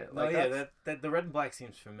spin on it. Like, that the red and black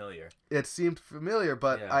seems familiar. It seemed familiar,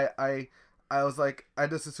 but I was like, I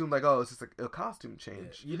just assumed like, oh, it's just like a costume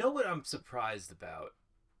change. You know what I'm surprised about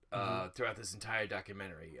throughout this entire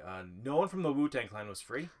documentary? No one from the Wu-Tang Clan was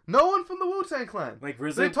free. No one from the Wu-Tang Clan. Like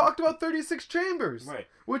RZA. They talked about 36 Chambers, right?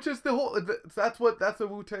 Which is the whole. That's the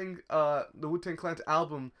Wu-Tang Clan's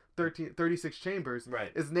album. 36 Chambers,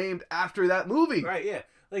 right, is named after that movie. Right? Yeah.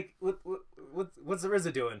 Like what's the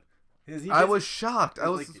RZA doing? I was shocked. I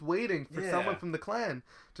was just waiting for someone from the clan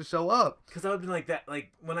to show up. Because I would have been like that.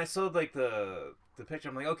 Like when I saw like the picture,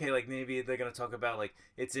 I'm like, okay, like maybe they're gonna talk about like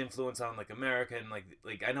its influence on like America, and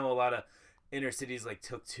like I know a lot of inner cities like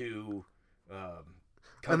took to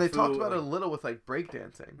and they talked about it a little with like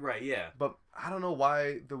breakdancing. Right, yeah. But I don't know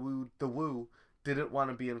why the Wu didn't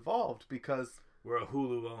want to be involved, because we're a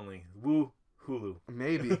Hulu only. Hulu.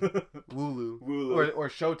 Maybe. Wulu. Or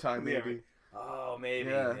Showtime, maybe. Yeah. Oh, maybe.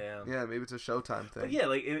 Yeah, maybe it's a Showtime thing. But yeah,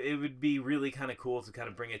 like it would be really kind of cool to kind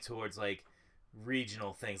of bring it towards like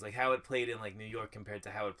regional things, like how it played in like New York compared to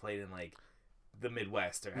how it played in like the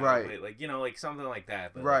Midwest, or how it played, like, you know, like something like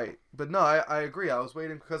that. But, right. But no, I agree. I was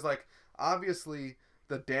waiting because like obviously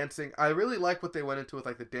the dancing, I really like what they went into with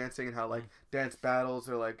like the dancing and how like dance battles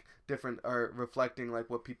are like different, are reflecting like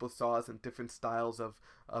what people saw as in different styles of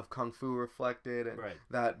kung fu reflected, and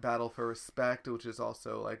that battle for respect, which is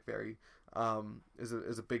also like very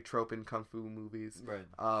is a big trope in kung fu movies, right?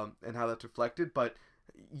 And how that's reflected. But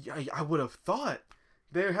I would have thought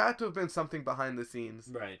there had to have been something behind the scenes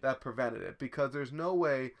that prevented it, because there's no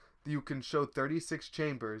way you can show 36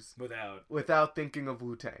 chambers without thinking of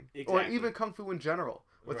Wu-Tang. Exactly. Or even Kung Fu in general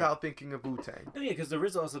without thinking of Wu-Tang. No, yeah, because the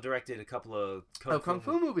RZA also directed a couple of Kung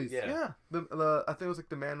Fu movies. Yeah. Yeah. I think it was like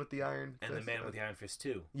The Man with the Iron Fist. And The Man with the Iron Fist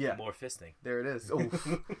 2. Yeah. More fisting. There it is.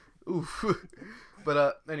 Oof. Oof.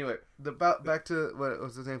 But anyway, back to what I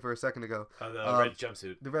was saying for a second ago. The red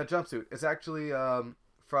jumpsuit. The red jumpsuit. It's actually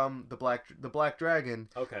from the Black Dragon.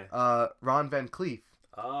 Okay. Ron Van Cleef.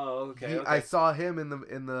 Oh, okay. I saw him in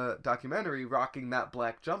the documentary rocking that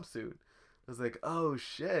black jumpsuit. I was like, oh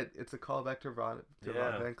shit! It's a callback to Ron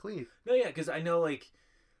Van Cleef. No, yeah, because I know I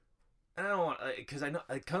don't want because I know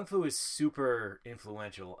Kung Fu is super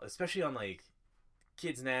influential, especially on like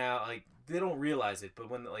kids now. Like they don't realize it, but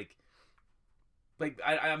when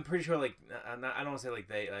I'm pretty sure I don't want to say like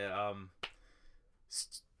they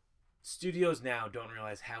studios now don't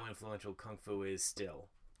realize how influential Kung Fu is still.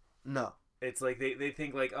 No. It's like they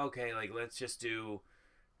think like, okay, like let's just do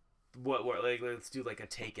let's do like a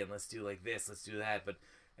Taken, let's do like this, let's do that. But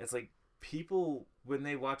it's like people when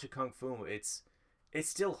they watch a Kung Fu, it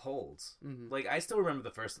still holds. Mm-hmm. Like I still remember the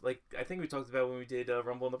first, like I think we talked about when we did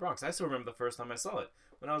Rumble in the Bronx. I still remember the first time I saw it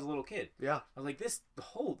when I was a little kid. Yeah. I was like, this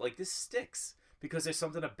this sticks because there's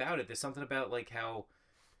something about it. There's something about like how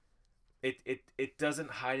it doesn't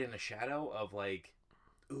hide in a shadow of like,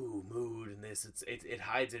 ooh, mood and this. It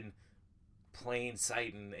hides in plain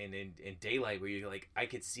sight and in daylight where you're like, I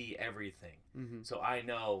could see everything. Mm-hmm. So I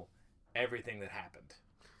know everything that happened.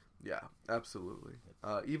 Yeah, absolutely.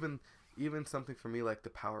 Even something for me like the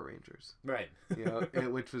Power Rangers. Right. You know,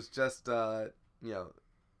 which was just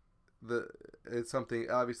it's something,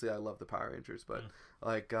 obviously I love the Power Rangers, but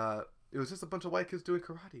it was just a bunch of white kids doing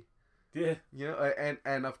karate. Yeah. You know,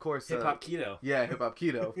 and of course hip hop keto. Yeah, hip hop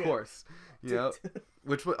keto, of course. You know,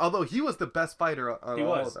 although he was the best fighter on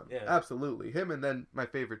all of them. Yeah. Absolutely. Him and then my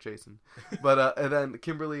favorite Jason. But and then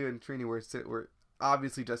Kimberly and Trini were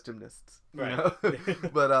obviously just gymnasts. Right. You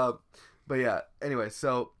know? But yeah, anyway,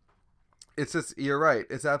 so it's just, you're right.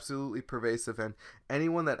 It's absolutely pervasive, and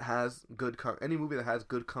anyone that has any movie that has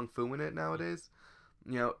good kung fu in it nowadays,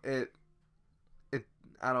 you know, it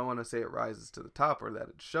I don't want to say it rises to the top or that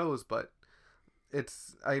it shows, but it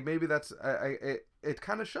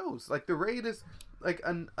kind of shows. Like The Raid is like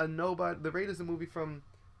a nobody. The Raid is a movie from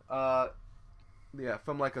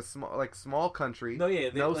from like a small country. No, yeah,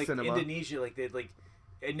 no like cinema. Indonesia, like they like.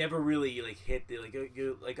 It never really like hit the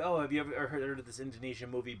like oh, have you ever heard of this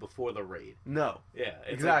Indonesian movie before The Raid? No. Yeah,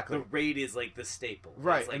 exactly. Like, The Raid is like the staple,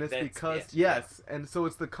 right? Like, and it's because yes, and so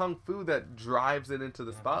it's the kung fu that drives it into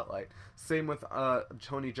the spotlight. Same with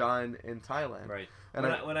Tony Jaa in Thailand, right? And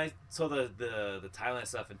when I saw the Thailand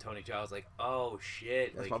stuff in Tony Jaa, I was like, oh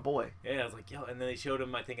shit, that's like, my boy. Yeah, I was like, yo, and then they showed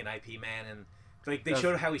him, I think, an IP Man, and like they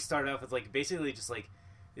showed how he started off with like basically just like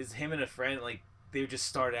is him and a friend like. They would just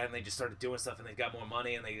start out and they just started doing stuff and they got more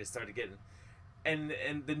money and they just started getting and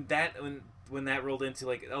then that when that rolled into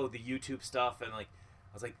like the YouTube stuff and like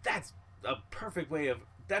I was like that's a perfect way of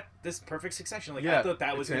this perfect succession like I thought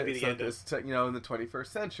that was going to be the end of you know, in the 21st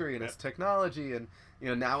century and it's technology and you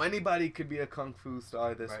know now anybody could be a kung fu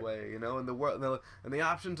star this way, you know, and the world and the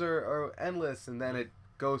options are endless, and then it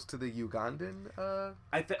goes to the Ugandan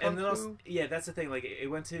and then also, that's the thing, like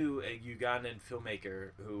it went to a Ugandan filmmaker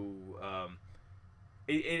who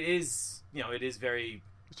it is, you know, it is very.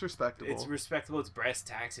 It's respectable. It's respectable. It's brass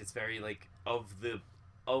tacks. It's very like of the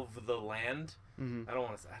land. Mm-hmm. I don't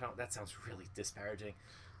want to. That sounds really disparaging,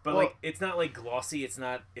 but like it's not like glossy. It's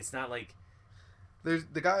not like. The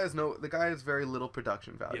guy has very little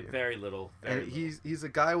production value. Yeah, very little. And he's a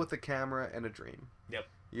guy with a camera and a dream. Yep.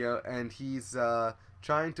 You know, and he's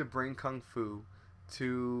trying to bring kung fu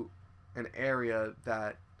to an area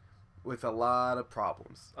that. With a lot of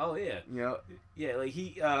problems. Oh yeah. You know. Yeah, like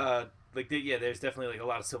he there's definitely like a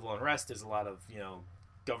lot of civil unrest. There's a lot of, you know,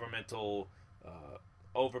 governmental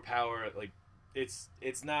overpower. Like it's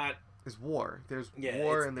not. There's war. There's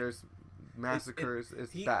war and there's massacres.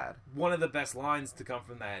 It's bad. One of the best lines to come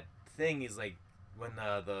from that thing is like when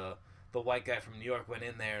the white guy from New York went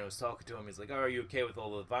in there and was talking to him. He's like, "Oh, are you okay with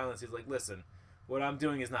all the violence?" He's like, "Listen, what I'm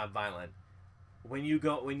doing is not violent.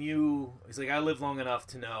 He's like, I live long enough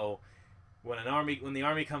to know when the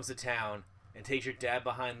army comes to town and takes your dad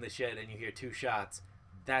behind the shed and you hear 2 shots,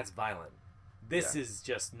 that's violent. This is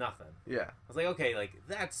just nothing." Yeah. I was like, okay, like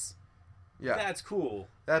that's cool.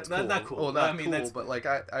 That's cool. Not cool. Well, not cool, but like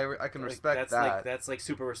I can respect that. That's like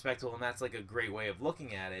super respectful, and that's like a great way of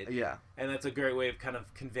looking at it. Yeah. And that's a great way of kind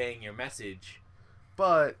of conveying your message.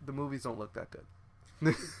 But the movies don't look that good.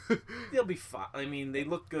 They'll be fine. I mean, they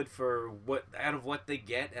look good for what they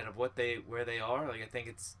get, out of where they are. Like I think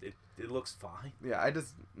it looks fine. Yeah, I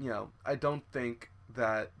just I don't think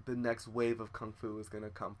that the next wave of kung fu is going to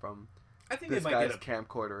come from I think this they might guy's get a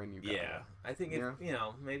camcorder in Uganda. yeah. I think if, Yeah. you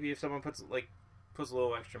know, maybe if someone puts a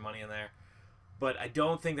little extra money in there, but I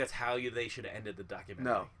don't think that's how they should have ended the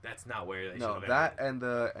documentary. No. That's not where they should No, have that ended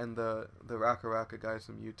it. and the Raka Raka guys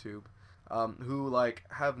from YouTube, who like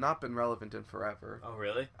have not been relevant in forever. Oh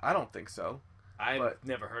really? I don't think so. I've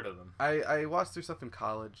never heard of them. I watched their stuff in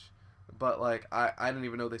college, but like I didn't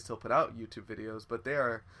even know they still put out YouTube videos. But they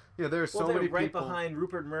are, you know, there are so they're many right people behind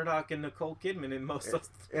Rupert Murdoch and Nicole Kidman in most of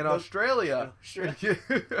in Australia. Sure.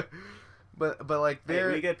 but like Hey,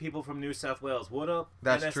 they're we get people from New South Wales. What up?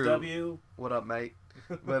 That's NSW? true. What up, mate?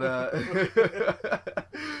 But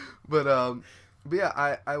but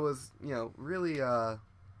yeah, I was, you know, really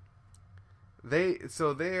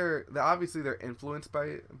they're obviously they're influenced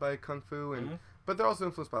by kung fu and Mhm. but they're also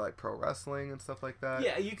influenced by like pro wrestling and stuff like that.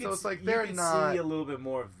 Yeah, you can. So it's like you they're can not see a little bit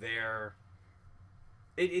more of their.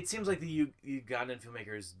 It seems like the Ugandan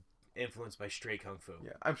filmmakers influenced by stray kung fu.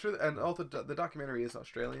 Yeah, I'm sure, and also the documentary is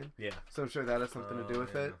Australian, Yeah. so I'm sure that has something to do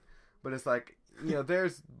with yeah. it. But it's like, you know,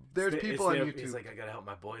 there's people on YouTube. He's like, I gotta help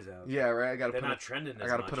my boys out. Yeah, right. I gotta They're put not trending as I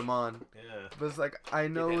gotta much. put them on. Yeah. But it's like I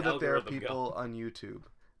know that that there are algorithm people on YouTube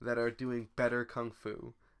that are doing better kung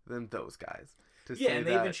fu than those guys. To Yeah, say and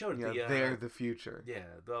they that, even showed you know, the, they're the future. Yeah.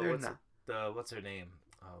 They're not. What's her name?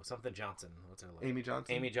 Oh, something Johnson. What's her name? Amy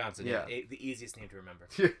Johnson. Amy Johnson. Yeah. The easiest name to remember.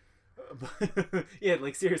 Yeah. Yeah,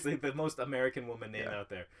 like seriously, the most American woman name Yeah. out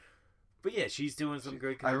there. But yeah, she's doing some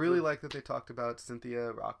great. I really like that they talked about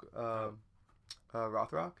Cynthia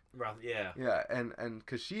Rothrock. Yeah. Yeah, and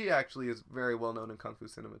because she actually is very well known in kung fu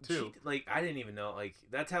cinema too. Like I didn't even know. Like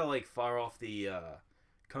that's how like far off the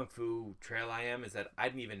kung fu trail I am. Is that I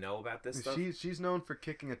didn't even know about this stuff. She's known for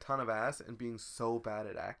kicking a ton of ass and being so bad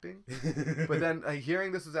at acting. But then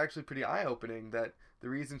hearing this was actually pretty eye opening. That the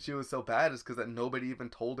reason she was so bad is because that nobody even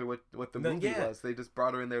told her what the movie was. They just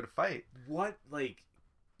brought her in there to fight. What like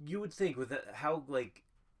you would think with how like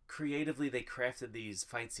creatively they crafted these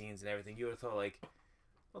fight scenes and everything, you would have thought like,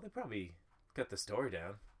 well, they probably got the story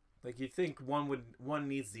down. Like you'd think one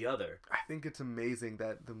needs the other. I think it's amazing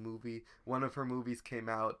that one of her movies came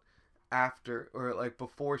out after or like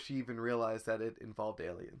before she even realized that it involved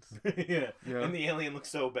aliens. Yeah. Yeah. And the alien looks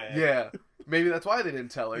so bad. Yeah, maybe that's why they didn't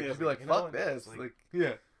tell her. Yeah, Just be like, like, you know fuck what? this. Like- Like,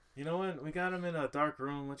 yeah. You know what? We got him in a dark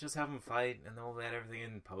room. Let's just have him fight, and then we'll add everything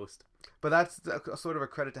in post. But that's sort of a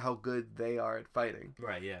credit to how good they are at fighting.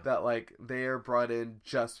 Right. Yeah. That like they are brought in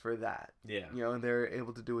just for that. Yeah. You know, and they're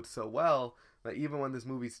able to do it so well that even when this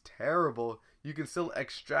movie's terrible, you can still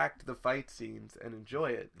extract the fight scenes and enjoy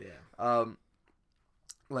it. Yeah.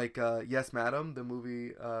 Like Yes Madam, the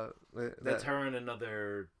movie. That's her and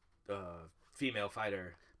another female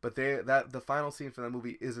fighter. But the final scene for that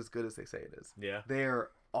movie is as good as they say it is. Yeah. They are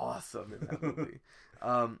awesome in that movie.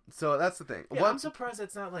 So that's the thing. Yeah, I'm surprised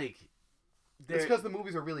it's not like. It's because the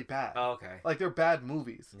movies are really bad. Oh, okay. Like they're bad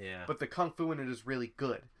movies. Yeah. But the kung fu in it is really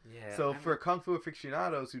good. Yeah. So for kung fu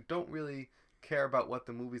aficionados who don't really care about what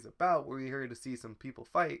the movie's about, we're here to see some people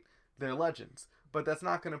fight, they're legends. But that's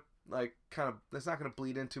not gonna that's not gonna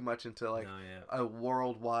bleed in too much into like No, yeah. a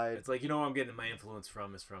worldwide. It's like, you know where I'm getting my influence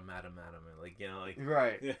from is from Madam Madam, and like, you know, like.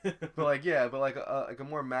 Right. Yeah. But like a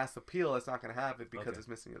more mass appeal, it's not gonna have it because Okay. it's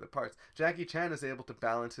missing other parts. Jackie Chan is able to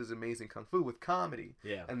balance his amazing kung fu with comedy,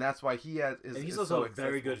 Yeah. and that's why he has. And he's is also so a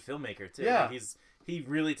very accessible. good filmmaker too. Yeah. Like, he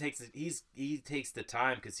really takes it. He takes the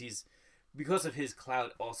time because of his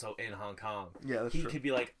clout also in Hong Kong. Yeah, that's He true. could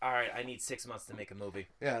be like, all right, I need 6 months to make a movie.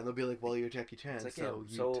 Yeah, and they'll be like, "Well, you're Jackie Chan, It's like, so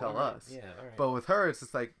yeah, you tell all right. us." Yeah, all right. But with her, it's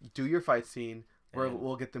just like, do your fight scene. And-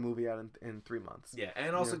 We'll get the movie out in 3 months. yeah,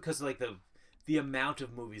 and also Yeah. because like the amount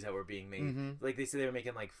of movies that were being made, Mhm. like they say they were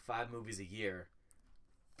making like 5 movies a year.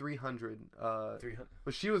 300. 300.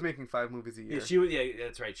 But she was making 5 movies a year. Yeah, she was. Yeah,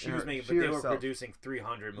 that's right. She Yeah, was making, she but they were herself. producing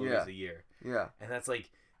 300 movies Yeah. a year, Yeah, and that's like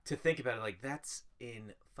to think about it, like that's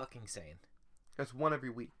in fucking sane. that's one every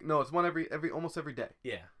week. No, it's one every almost every day.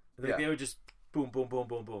 Yeah. Like Yeah. they would just boom, boom, boom,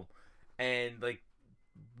 boom, boom. And like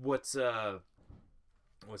what's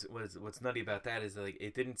nutty about that is like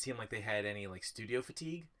it didn't seem like they had any like studio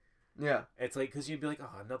fatigue. Yeah, It's like because you'd be like,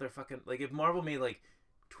 oh, another fucking like if Marvel made like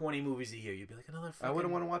 20 movies a year, you'd be like another fucking. I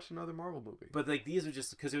wouldn't want to watch another Marvel movie. But like these are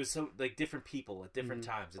just because it was so like different people at different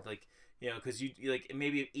times. It's like, you know, because you like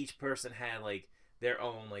maybe if each person had like their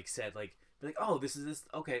own like said like be like, oh, this is this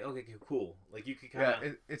okay, cool. Like you could kind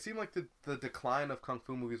of it seemed like the decline of kung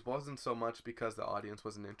fu movies wasn't so much because the audience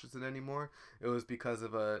wasn't interested anymore. It was because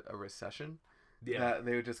of a recession. yeah. That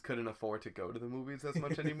they just couldn't afford to go to the movies as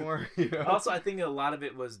much anymore. You know? Also, I think a lot of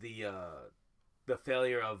it was the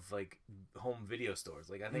failure of like home video stores.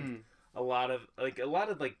 Like I think a lot of like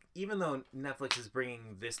even though Netflix is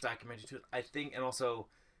bringing this documentary to it, I think, and also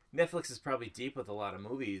Netflix is probably deep with a lot of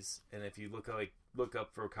movies, and if you look up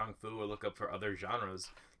for kung fu or look up for other genres,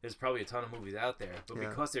 there's probably a ton of movies out there. But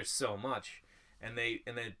because there's so much, and they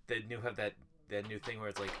have that new thing where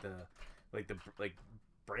it's like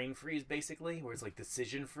brain freeze, basically, where it's like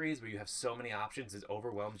decision freeze, where you have so many options, it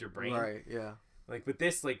overwhelms your brain. Right. Yeah. Like with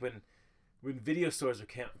this, like when video stores are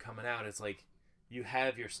coming out, it's like you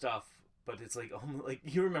have your stuff, but it's like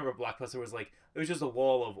you remember Blockbuster was like it was just a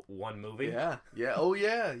wall of one movie. Yeah. Yeah. Oh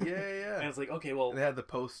yeah. Yeah. Yeah. And it's like, okay, well, and they had the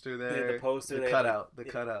poster there. They had the poster. The they cutout. Had, the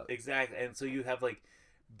cutout. Exactly. And so you have like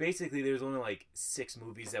basically there's only like 6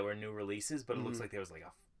 movies that were new releases, but it looks like there was like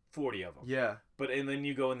 40 of them. Yeah. And then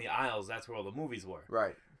you go in the aisles, that's where all the movies were.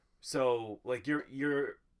 Right. So like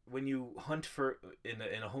you're when you hunt for in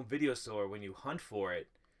a home video store, when you hunt for it,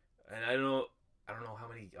 and I don't know how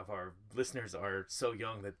many of our listeners are so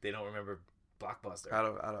young that they don't remember Blockbuster.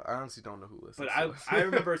 I honestly don't know who listens. But I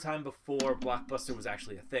remember a time before Blockbuster was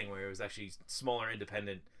actually a thing, where it was actually smaller,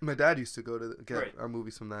 independent. My dad used to go to get our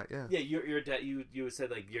movies from that. Yeah. Yeah, your dad. You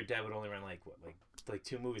said like your dad would only rent like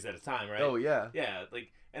 2 movies at a time, right? Oh yeah. Yeah,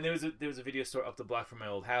 like, and there was a video store up the block from my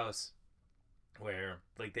old house, where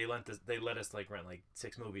like they let us like rent like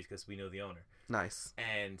 6 movies because we know the owner. Nice.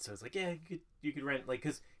 And so it's like, yeah, you could rent, like,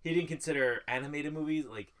 because he didn't consider animated movies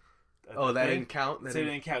like. That didn't count. That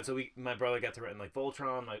didn't count. So my brother got to rent like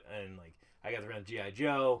Voltron, and like I got to rent G.I.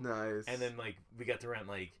 Joe. Nice. And then like we got to rent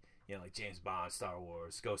like like James Bond, Star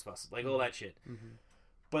Wars, Ghostbusters, like all that shit. Mm-hmm.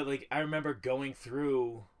 But like I remember going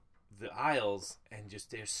through the aisles and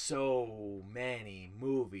just there's so many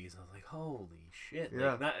movies. I was like, holy shit!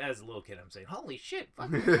 Yeah. Like, not as a little kid, I'm saying, holy shit!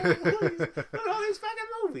 Fucking look at all these fucking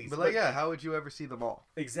movies. But like, yeah, how would you ever see them all?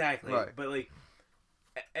 Exactly. Right. But like,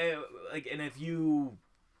 and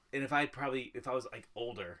if I was like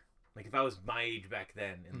older, like if I was my age back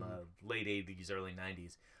then in the late 80s, early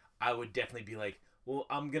 90s, I would definitely be like, well,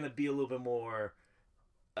 I'm going to be a little bit more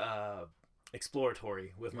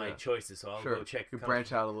exploratory with my choices. So I'll go check. You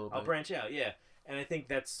branch out a little bit. I'll branch out, yeah. And I think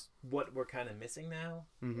that's what we're kind of missing now,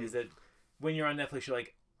 is that when you're on Netflix, you're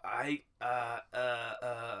like,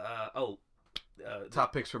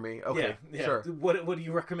 top picks for me. Okay, yeah. sure. What do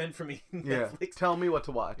you recommend for me? Netflix? Yeah, tell me what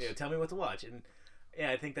to watch. Yeah, tell me what to watch. And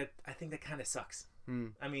yeah, I think that kind of sucks.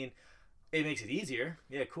 I mean, it makes it easier.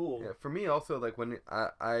 Yeah, cool. Yeah, for me also, like when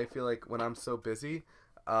I feel like when I'm so busy,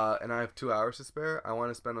 and I have 2 hours to spare, I want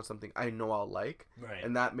to spend on something I know I'll like, right?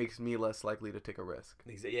 And that makes me less likely to take a risk.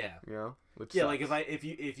 Yeah, you know, which yeah, sucks. like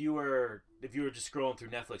if you were just scrolling through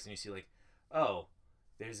Netflix and you see like, oh,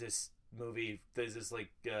 there's this movie, there's this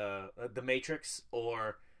like The Matrix,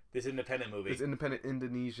 or this independent movie, this independent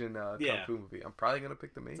Indonesian kung fu movie, I'm probably gonna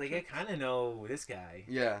pick The Matrix. It's like I kind of know this guy.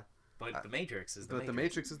 Yeah. But The Matrix is the Matrix. But The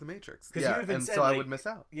Matrix is The Matrix. Yeah, and said, so like, I would miss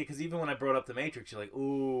out. Yeah, because even when I brought up The Matrix, you're like,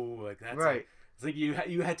 ooh, like that's right. It's like you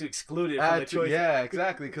had to exclude it from the choice. Yeah,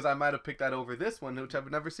 exactly, because I might have picked that over this one, which I've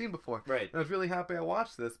never seen before. Right. And I was really happy I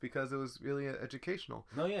watched this because it was really educational.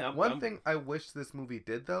 No, yeah. One thing I wish this movie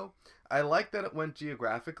did, though, I like that it went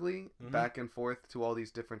geographically back and forth to all these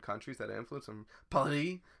different countries that it influenced. From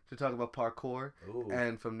Paris to talk about parkour,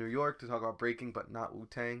 and from New York to talk about breaking, but not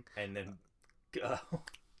Wu-Tang. And then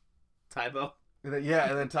Taibo. And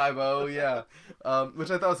then Taibo, yeah, which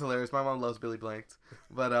I thought was hilarious. My mom loves Billy Blanks,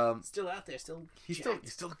 but still out there, he's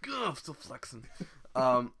still good, still flexing.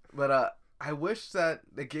 But I wish that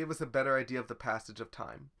they gave us a better idea of the passage of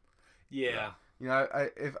time. Yeah. You know,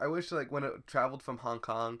 I wish like when it traveled from Hong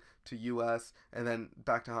Kong to U.S. and then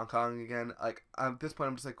back to Hong Kong again. Like at this point,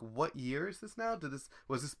 I'm just like, what year is this now?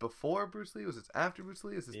 Was this before Bruce Lee? Was this after Bruce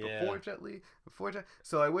Lee? Is this before Jet Li?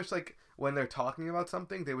 So I wish like when they're talking about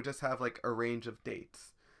something, they would just have like a range of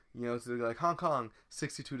dates. You know, so like Hong Kong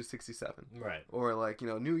 62 to 67, right? Or like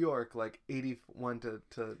New York like 81 to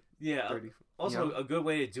 30. Also, a good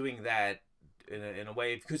way of doing that in a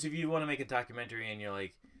way, because if you want to make a documentary and you're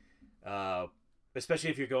like, especially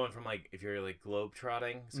if you're going from like if you're like globe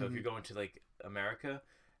trotting, so if you're going to like America,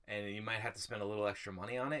 and you might have to spend a little extra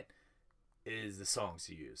money on it, is the songs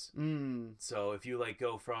you use. So if you like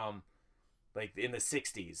go from like in the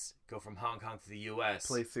 60s, go from Hong Kong to the U.S.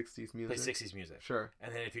 Play 60s music. Sure.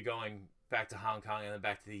 And then if you're going back to Hong Kong and then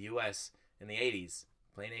back to the U.S. in the 80s,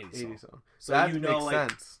 play an 80s song. So that you know, makes like,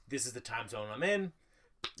 sense. This is the time zone I'm in.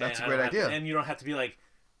 That's a great idea. And you don't have to be like,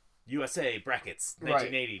 USA brackets Right.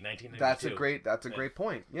 1980, 1992. That's a great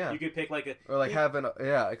point. Yeah. You could pick like a Or like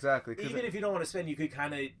exactly. 'Cause even if you don't want to spend, you could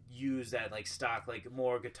kind of use that like stock, like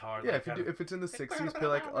more guitar. yeah, like, if it's in the 60s, play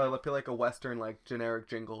like a western like generic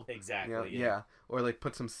jingle. exactly. Yeah. Or like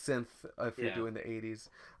put some synth if you're Yeah. doing the 80s.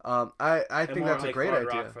 I And think more that's a like great hard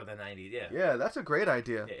idea. rock for the 90s. Yeah. Yeah, that's a great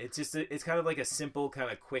idea. Yeah, it's just it's kind of like a simple,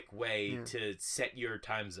 kind of quick way Yeah. to set your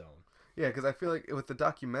time zone. Yeah, because I feel like with the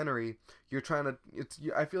documentary, you're trying to.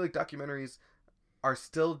 I feel like documentaries are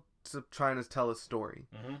still trying to tell a story,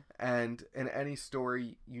 Mm-hmm. and in any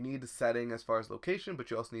story, you need a setting as far as location,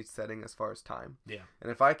 but you also need setting as far as time. Yeah.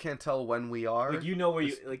 And if I can't tell when we are, Like you know where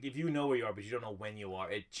you like if you know where you are, but you don't know when you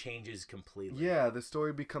are, it changes completely. yeah, the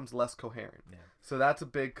story becomes less coherent. Yeah. So that's a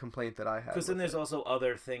big complaint that I have. Because then with there's it. also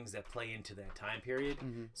other things that play into that time period.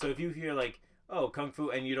 Mhm. So if you hear like, oh, kung fu,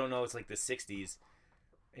 and you don't know it's like the '60s,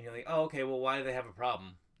 and you're like, oh, okay, well, why do they have a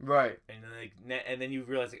problem? Right. And then and then you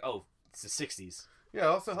realize like, oh, it's the '60s. Yeah, it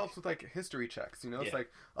also helps with like history checks. It's Yeah. like,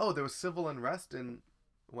 oh, there was civil unrest in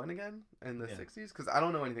when again in the Yeah. 60s? Because I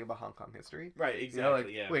don't know anything about Hong Kong history. Right. You Exactly. know, like,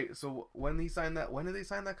 yeah. wait, so when did they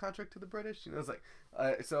sign that contract to the British? It's like,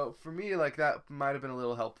 so for me, like that might have been a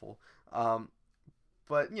little helpful.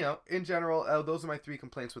 But in general, those are my 3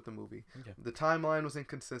 complaints with the movie. Okay. The timeline was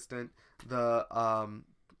inconsistent.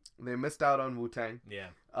 They missed out on Wu-Tang. Yeah.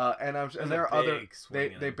 And There's there a are other. big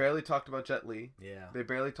swing in They them. barely talked about Jet Li. Yeah. They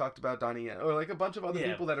barely talked about Donnie Yen, or like a bunch of other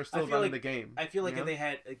Yeah. people that are I still feel running like- the game. I feel like you if know? they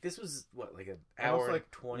had like this was what like an And hour also, and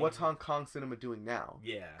like, 20. what's Hong Kong cinema doing now?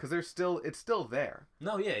 Yeah. Because it's still there.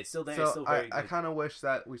 No. Yeah. It's still there. So it's still very. I kind of wish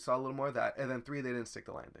that we saw a little more of that. And then 3, they didn't stick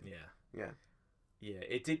the landing. Yeah. Yeah. Yeah.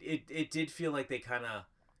 It did feel like they kind of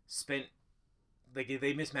spent like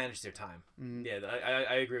they mismanaged their time. Mhm. Yeah.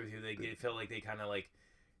 I agree with you. It felt like they kind of like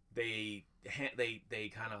they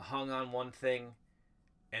kind of hung on one thing,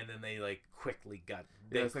 and then they like quickly got.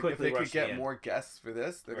 Yeah, it's like if quickly they could rushed get the end. more guests for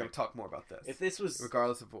this, they're going Right. to talk more about this. If this was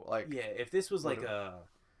regardless of like, yeah, if this was like whatever.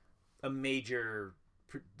 a major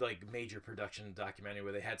major production documentary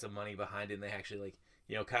where they had some money behind it and they actually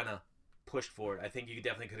like kind of pushed for it, I think you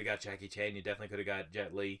definitely could have got Jackie Chan. You definitely could have got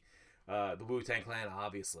Jet Li, the Wu-Tang Clan.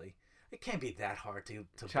 Obviously, it can't be that hard to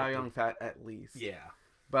Chow Yun Fat at least. Yeah,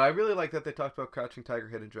 But I really like that they talked about Crouching Tiger,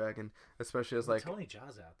 Hidden Dragon, especially as like Tony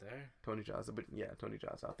Jaa's out there. Tony Jaa's. But yeah, Tony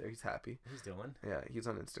Jaa's out there. He's happy. He's doing. Yeah, he's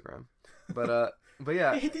on Instagram. But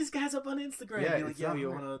yeah, Hit these guys up on Instagram. Yeah, Be like, it's yo, not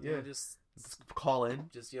you hard. wanna Yeah. just call in.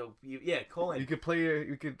 call in. You could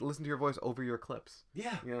you could listen to your voice over your clips.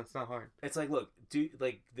 Yeah. It's not hard. It's like, look,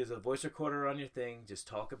 there's a voice recorder on your thing. Just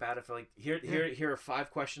talk about it for like here are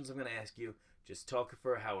 5 questions I'm gonna ask you. Just talk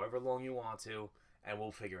for however long you want to, and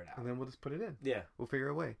we'll figure it out. And then we'll just put it in. Yeah. We'll figure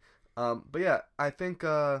a way. But yeah, I think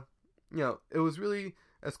it was really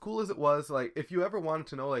as cool as it was. Like, if you ever wanted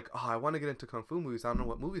to know, like, oh, I want to get into kung fu movies, I don't know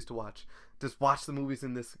what movies to watch. Just watch the movies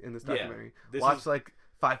in this documentary. This Watch is- like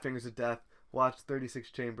Five Fingers of Death. Watch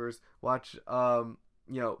 36 Chambers. Watch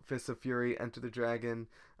Fists of Fury, Enter the Dragon,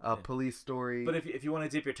 Police Story. But if you want to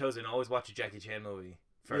dip your toes in, always watch a Jackie Chan movie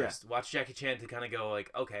first. Watch Jackie Chan to kind of go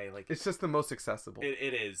like, okay, like it's just the most accessible.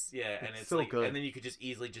 it is, yeah, and it's so like, good. and then you could just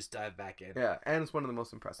easily just dive back in. Yeah, and it's one of the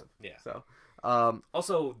most impressive. Yeah. So,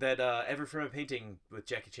 Also, that Every Frame of Painting with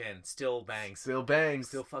Jackie Chan still bangs, still bangs,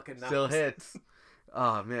 still fucking nice. still hits.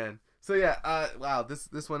 Oh man. So yeah, wow, this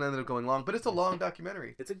one ended up going long, but it's a long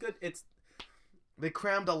documentary. They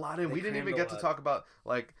crammed a lot in. They We didn't even crammed a get to lot. talk about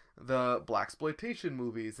like the blaxploitation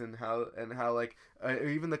movies and how like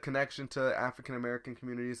even the connection to African American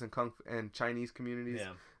communities and Chinese communities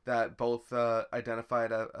Yeah. that both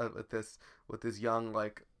identified with this young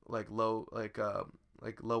like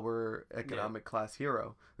lower economic class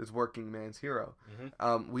hero, this working man's hero.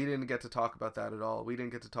 Mm-hmm. We didn't get to talk about that at all. We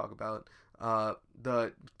didn't get to talk about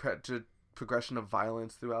the progression of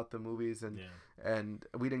violence throughout the movies, and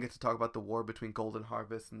we didn't get to talk about the war between Golden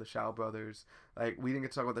Harvest and the Shaw brothers. Like, we didn't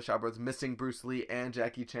get to talk about the Shaw brothers missing Bruce Lee and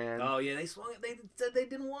Jackie Chan. Oh yeah, they swung it. They said they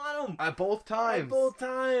didn't want him At both times. At both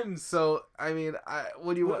times. So I mean,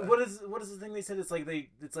 what do you want? What is the thing they said? It's like they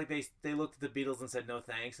looked at the Beatles and said no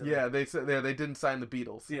thanks. And Yeah, they said they didn't sign the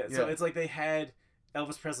Beatles. Yeah, so it's like they had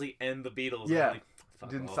Elvis Presley and the Beatles. Yeah. And like, fuck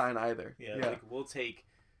didn't off. sign either. Yeah, Yeah, like we'll take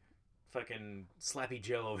fucking Slappy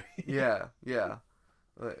Joe over here. yeah.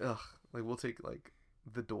 Like, like we'll take like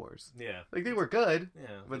the Doors. Yeah. Like, they were good, Yeah.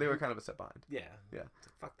 but they were kind of a step behind. Yeah. Yeah.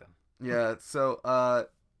 Fuck them. Yeah. So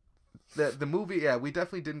the movie, yeah, we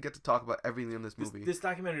definitely didn't get to talk about everything in this movie. This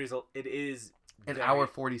documentary is An very- hour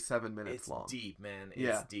 47 minutes it's long. deep, man. It's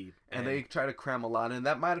Yeah. deep. And they try to cram a lot, and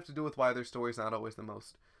that might have to do with why their story's not always the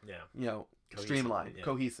most, yeah. Cohesive, streamlined, yeah.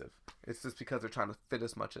 cohesive. It's just because they're trying to fit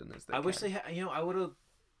as much in as they I can. wish they had. I would have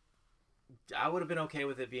I would have been okay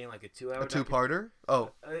with it being like a 2-hour. A two-parter?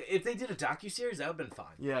 Oh. If they did a docuseries, that would have been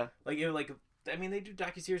fine. Yeah. Like I mean, they do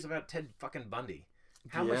docuseries about Ted fucking Bundy.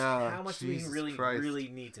 How much do we Jesus really Christ. really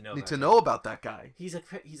need to know? Need about to him? know about that guy. He's a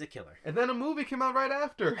killer. And then a movie came out right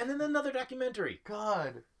after. And then another documentary.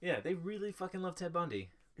 God. Yeah, they really fucking love Ted Bundy.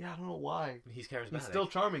 Yeah, I don't know why. He's charismatic. He's still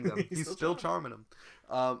charming them. He's He's still still charming them.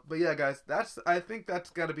 But yeah, guys, I think that's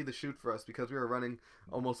got to be the shoot for us because we were running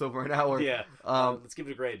almost over an hour. Yeah. Let's give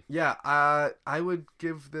it a grade. Yeah, I would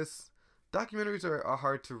give this. Documentaries are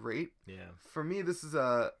hard to rate. Yeah. For me, this is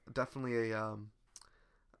definitely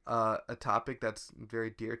a topic that's very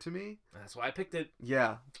dear to me. That's why I picked it.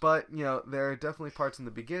 Yeah, but there are definitely parts in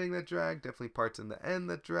the beginning that dragged, definitely parts in the end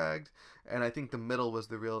that dragged, and I think the middle was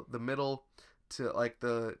the middle to like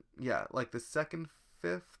the second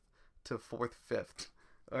fifth to fourth fifth,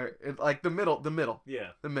 or like the middle.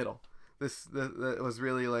 Yeah. The middle. This was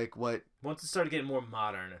really like what. Once it started getting more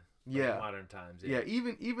modern. Yeah. Modern times. Yeah.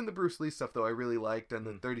 Even the Bruce Lee stuff though I really liked, and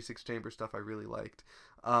the 36 Chamber stuff I really liked.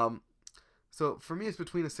 So for me, it's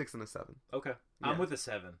between a 6 and a 7. Okay. Yeah. I'm with a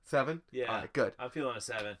 7. 7? Yeah. All right, good. I'm feeling a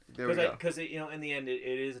 7. There we go. Because in the end, it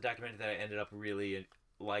is a documentary that I ended up really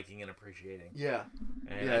liking and appreciating. Yeah.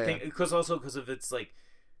 And Yeah, I think because of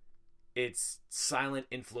its silent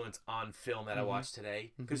influence on film that I watched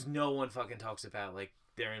today. Because no one fucking talks about like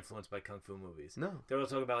they're influenced by kung fu movies. No. They're all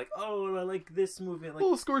talking about like, oh, I like this movie. Like,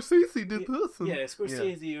 Scorsese did this. Yeah,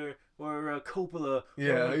 Scorsese or Coppola.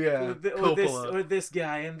 Yeah, or this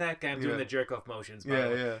guy and that guy. I'm doing the jerk off motions.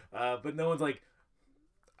 Yeah. But no one's like,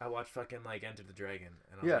 I watched fucking like Enter the Dragon,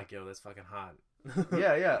 and I'm like, yo, that's fucking hot.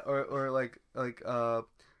 yeah. Or like Lau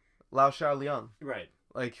Xiaoliang. Right.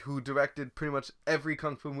 Like who directed pretty much every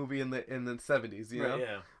kung fu movie in the 70s. You know.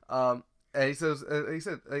 Right, yeah. And he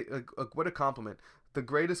said, what a compliment. The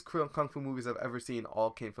greatest kung fu movies I've ever seen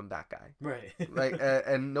all came from that guy. Right. Like,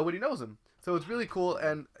 and nobody knows him. So it's really cool.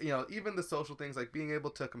 And, even the social things, like being able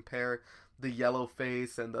to compare the yellow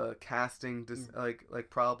face and the casting, like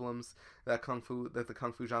problems that the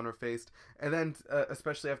kung fu genre faced. And then,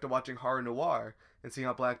 especially after watching horror noir and seeing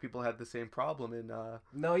how black people had the same problem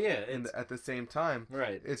at the same time.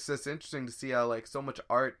 Right. It's just interesting to see how, like, so much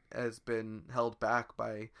art has been held back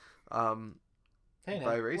by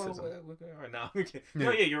racism.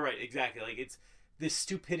 No, yeah, you're right. Exactly. Like it's this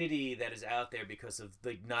stupidity that is out there because of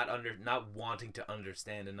like not wanting to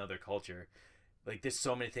understand another culture. Like there's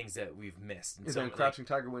so many things that we've missed. And then Crouching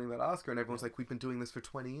Tiger winning that Oscar, and everyone's like, "We've been doing this for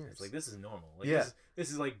 20 years." It's like this is normal. Like, yeah,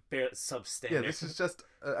 this is like substandard. Yeah, this is just.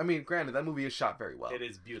 I mean, granted, that movie is shot very well. It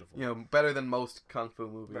is beautiful. Better than most kung fu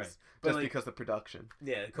movies, right. Just because of the production.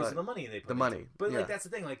 Yeah, because of the money they put. The money, but like that's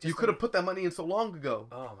the thing. Like you could have put that money in so long ago.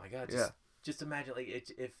 Oh my god! Just imagine, like,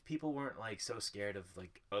 if people weren't like so scared of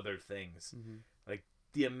like other things, like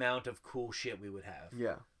the amount of cool shit we would have.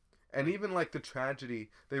 Yeah, and even like the tragedy,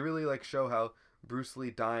 they really like show how Bruce Lee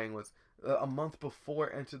dying was a month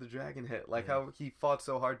before Enter the Dragon hit. Like how he fought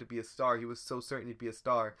so hard to be a star. He was so certain he'd be a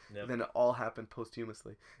star. Yep. And then it all happened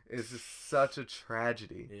posthumously. It's just such a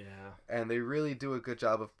tragedy. Yeah. And they really do a good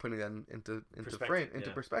job of putting that into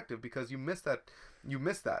perspective because you miss that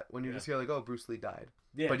when you just hear like, oh, Bruce Lee died.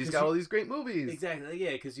 Yeah. But he's got all these great movies. Exactly.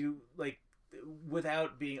 Yeah, because you like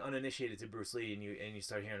without being uninitiated to Bruce Lee and you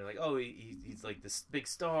start hearing like, oh, he's like this big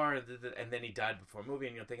star and then he died before a movie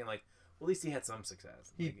and you're thinking like, well, at least he had some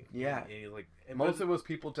success. Most of it was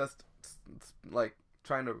people just like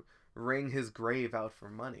trying to wring his grave out for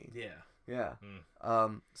money. Yeah.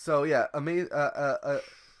 So yeah, amazing.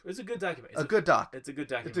 It's a good document. It's a good doc. It's a good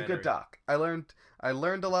documentary. It's a good doc. I learned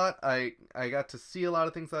a lot. I got to see a lot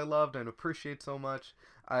of things I loved and appreciate so much.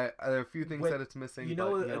 There are a few things that it's missing.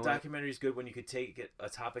 A documentary is good when you could take a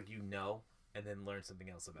topic and then learn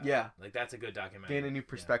something else about. Yeah. It. Like that's a good documentary. Gain a new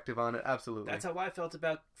perspective on it. Absolutely. That's how I felt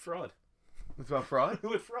about Fraud. It's about fraud?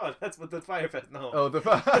 With Fraud. That's what the Fyre Fest. No. Oh, the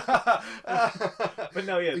But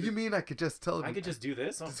no, yeah. You mean I could just tell them? I could just do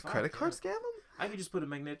this? Does credit card scam them? I could just put a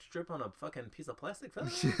magnetic strip on a fucking piece of plastic. No.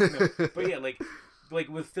 But yeah, like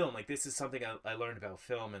with film, like this is something I learned about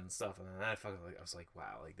film and stuff, and then I was like,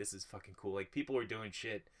 wow, like this is fucking cool. Like people were doing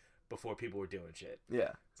shit before people were doing shit.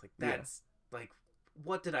 Yeah. It's like that's like,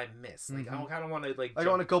 what did I miss? Like I kind of want to like. I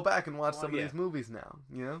want to go back and watch some of these movies now.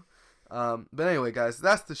 You know. But anyway, guys,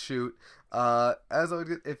 that's the shoot. As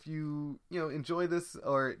always, if you enjoy this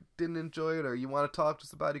or didn't enjoy it or you want to talk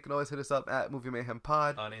just about it, you can always hit us up at Movie Mayhem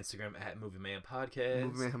Pod on Instagram at Movie Mayhem Podcast,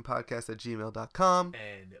 Movie Mayhem Podcast at gmail.com,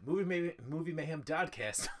 and Movie Mayhem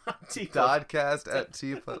Dodcast on Dodcast at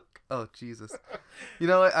T-Fuck. Oh Jesus, you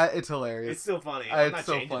know what? It's hilarious. It's still funny. It's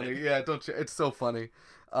so funny. Yeah, it's so funny.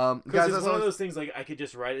 Guys, it's one of those things like I could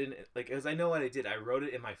just write it in, like as I know what I did. I wrote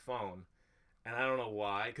it in my phone. and I don't know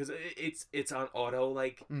why, because it's on auto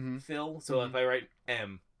like Mhm. fill. So Mhm. if I write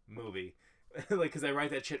M movie, like because I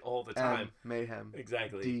write that shit all the time. M, mayhem.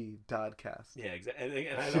 Exactly. D, Dodcast. Yeah, exactly.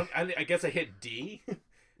 And I don't. I guess I hit D.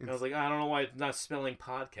 And I was like, I don't know why it's not spelling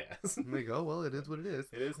podcast. There you go. Well, it is what it is.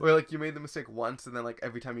 It is. Or like you made the mistake once, and then like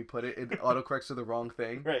every time you put it, it autocorrects to the wrong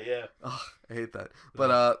thing. Right. Yeah. Oh, I hate that.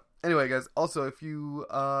 But anyway, guys. Also, if you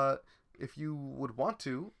would want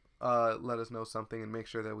to let us know something and make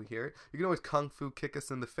sure that we hear it, you can always kung fu kick us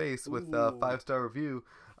in the face with a Ooh. 5-star review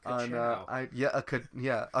on Ka-chow. I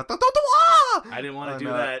didn't want to on, do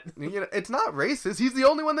that. You know, it's not racist. He's the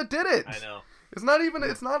only one that did it. I know. It's not even.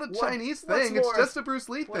 It's not a What- Chinese what's thing. It's more- just a Bruce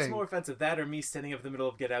Lee What's thing. more offensive, that or me standing up in the middle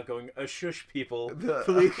of Get Out going, shush people, The-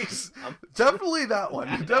 please? Definitely that one.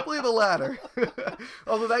 Definitely the latter.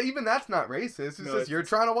 Although that's not racist. It's No, just it's- you're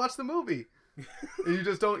trying to watch the movie. You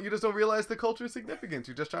just don't realize the cultural significance.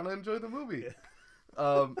 You're just trying to enjoy the movie.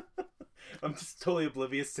 I'm just totally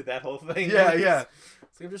oblivious to that whole thing. Yeah.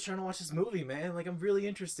 It's like, I'm just trying to watch this movie, man. Like, I'm really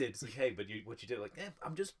interested. It's like, hey, but what you did, like,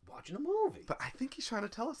 I'm just watching a movie. But I think he's trying to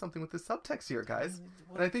tell us something with this subtext here, guys.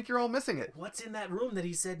 What- And I think you're all missing it. What's in that room that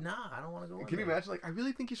he said, nah, I don't want to go in Can you there. imagine? Like, I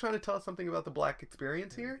really think he's trying to tell us something about the black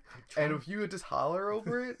experience here. I'm trying- And if you would just holler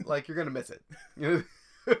over it, like, you're gonna miss it. You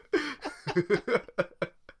know?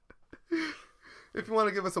 If you want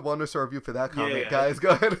to give us a 1-star review for that comment, Yeah. guys, go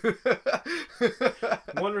ahead.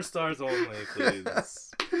 1 stars only,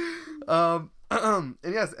 please. And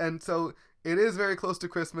yes, and so it is very close to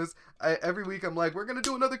Christmas. Every week I'm like, we're gonna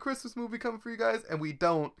do another Christmas movie coming for you guys, and we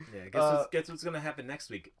don't. Yeah, guess what's gonna happen next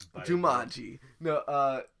week? Jumanji.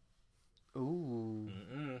 No. Ooh.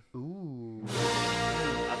 Mm-mm. Ooh.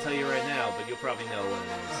 I'll tell you right now, but you'll probably know what it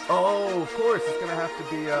is. Oh, of course, it's gonna have to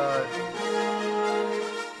be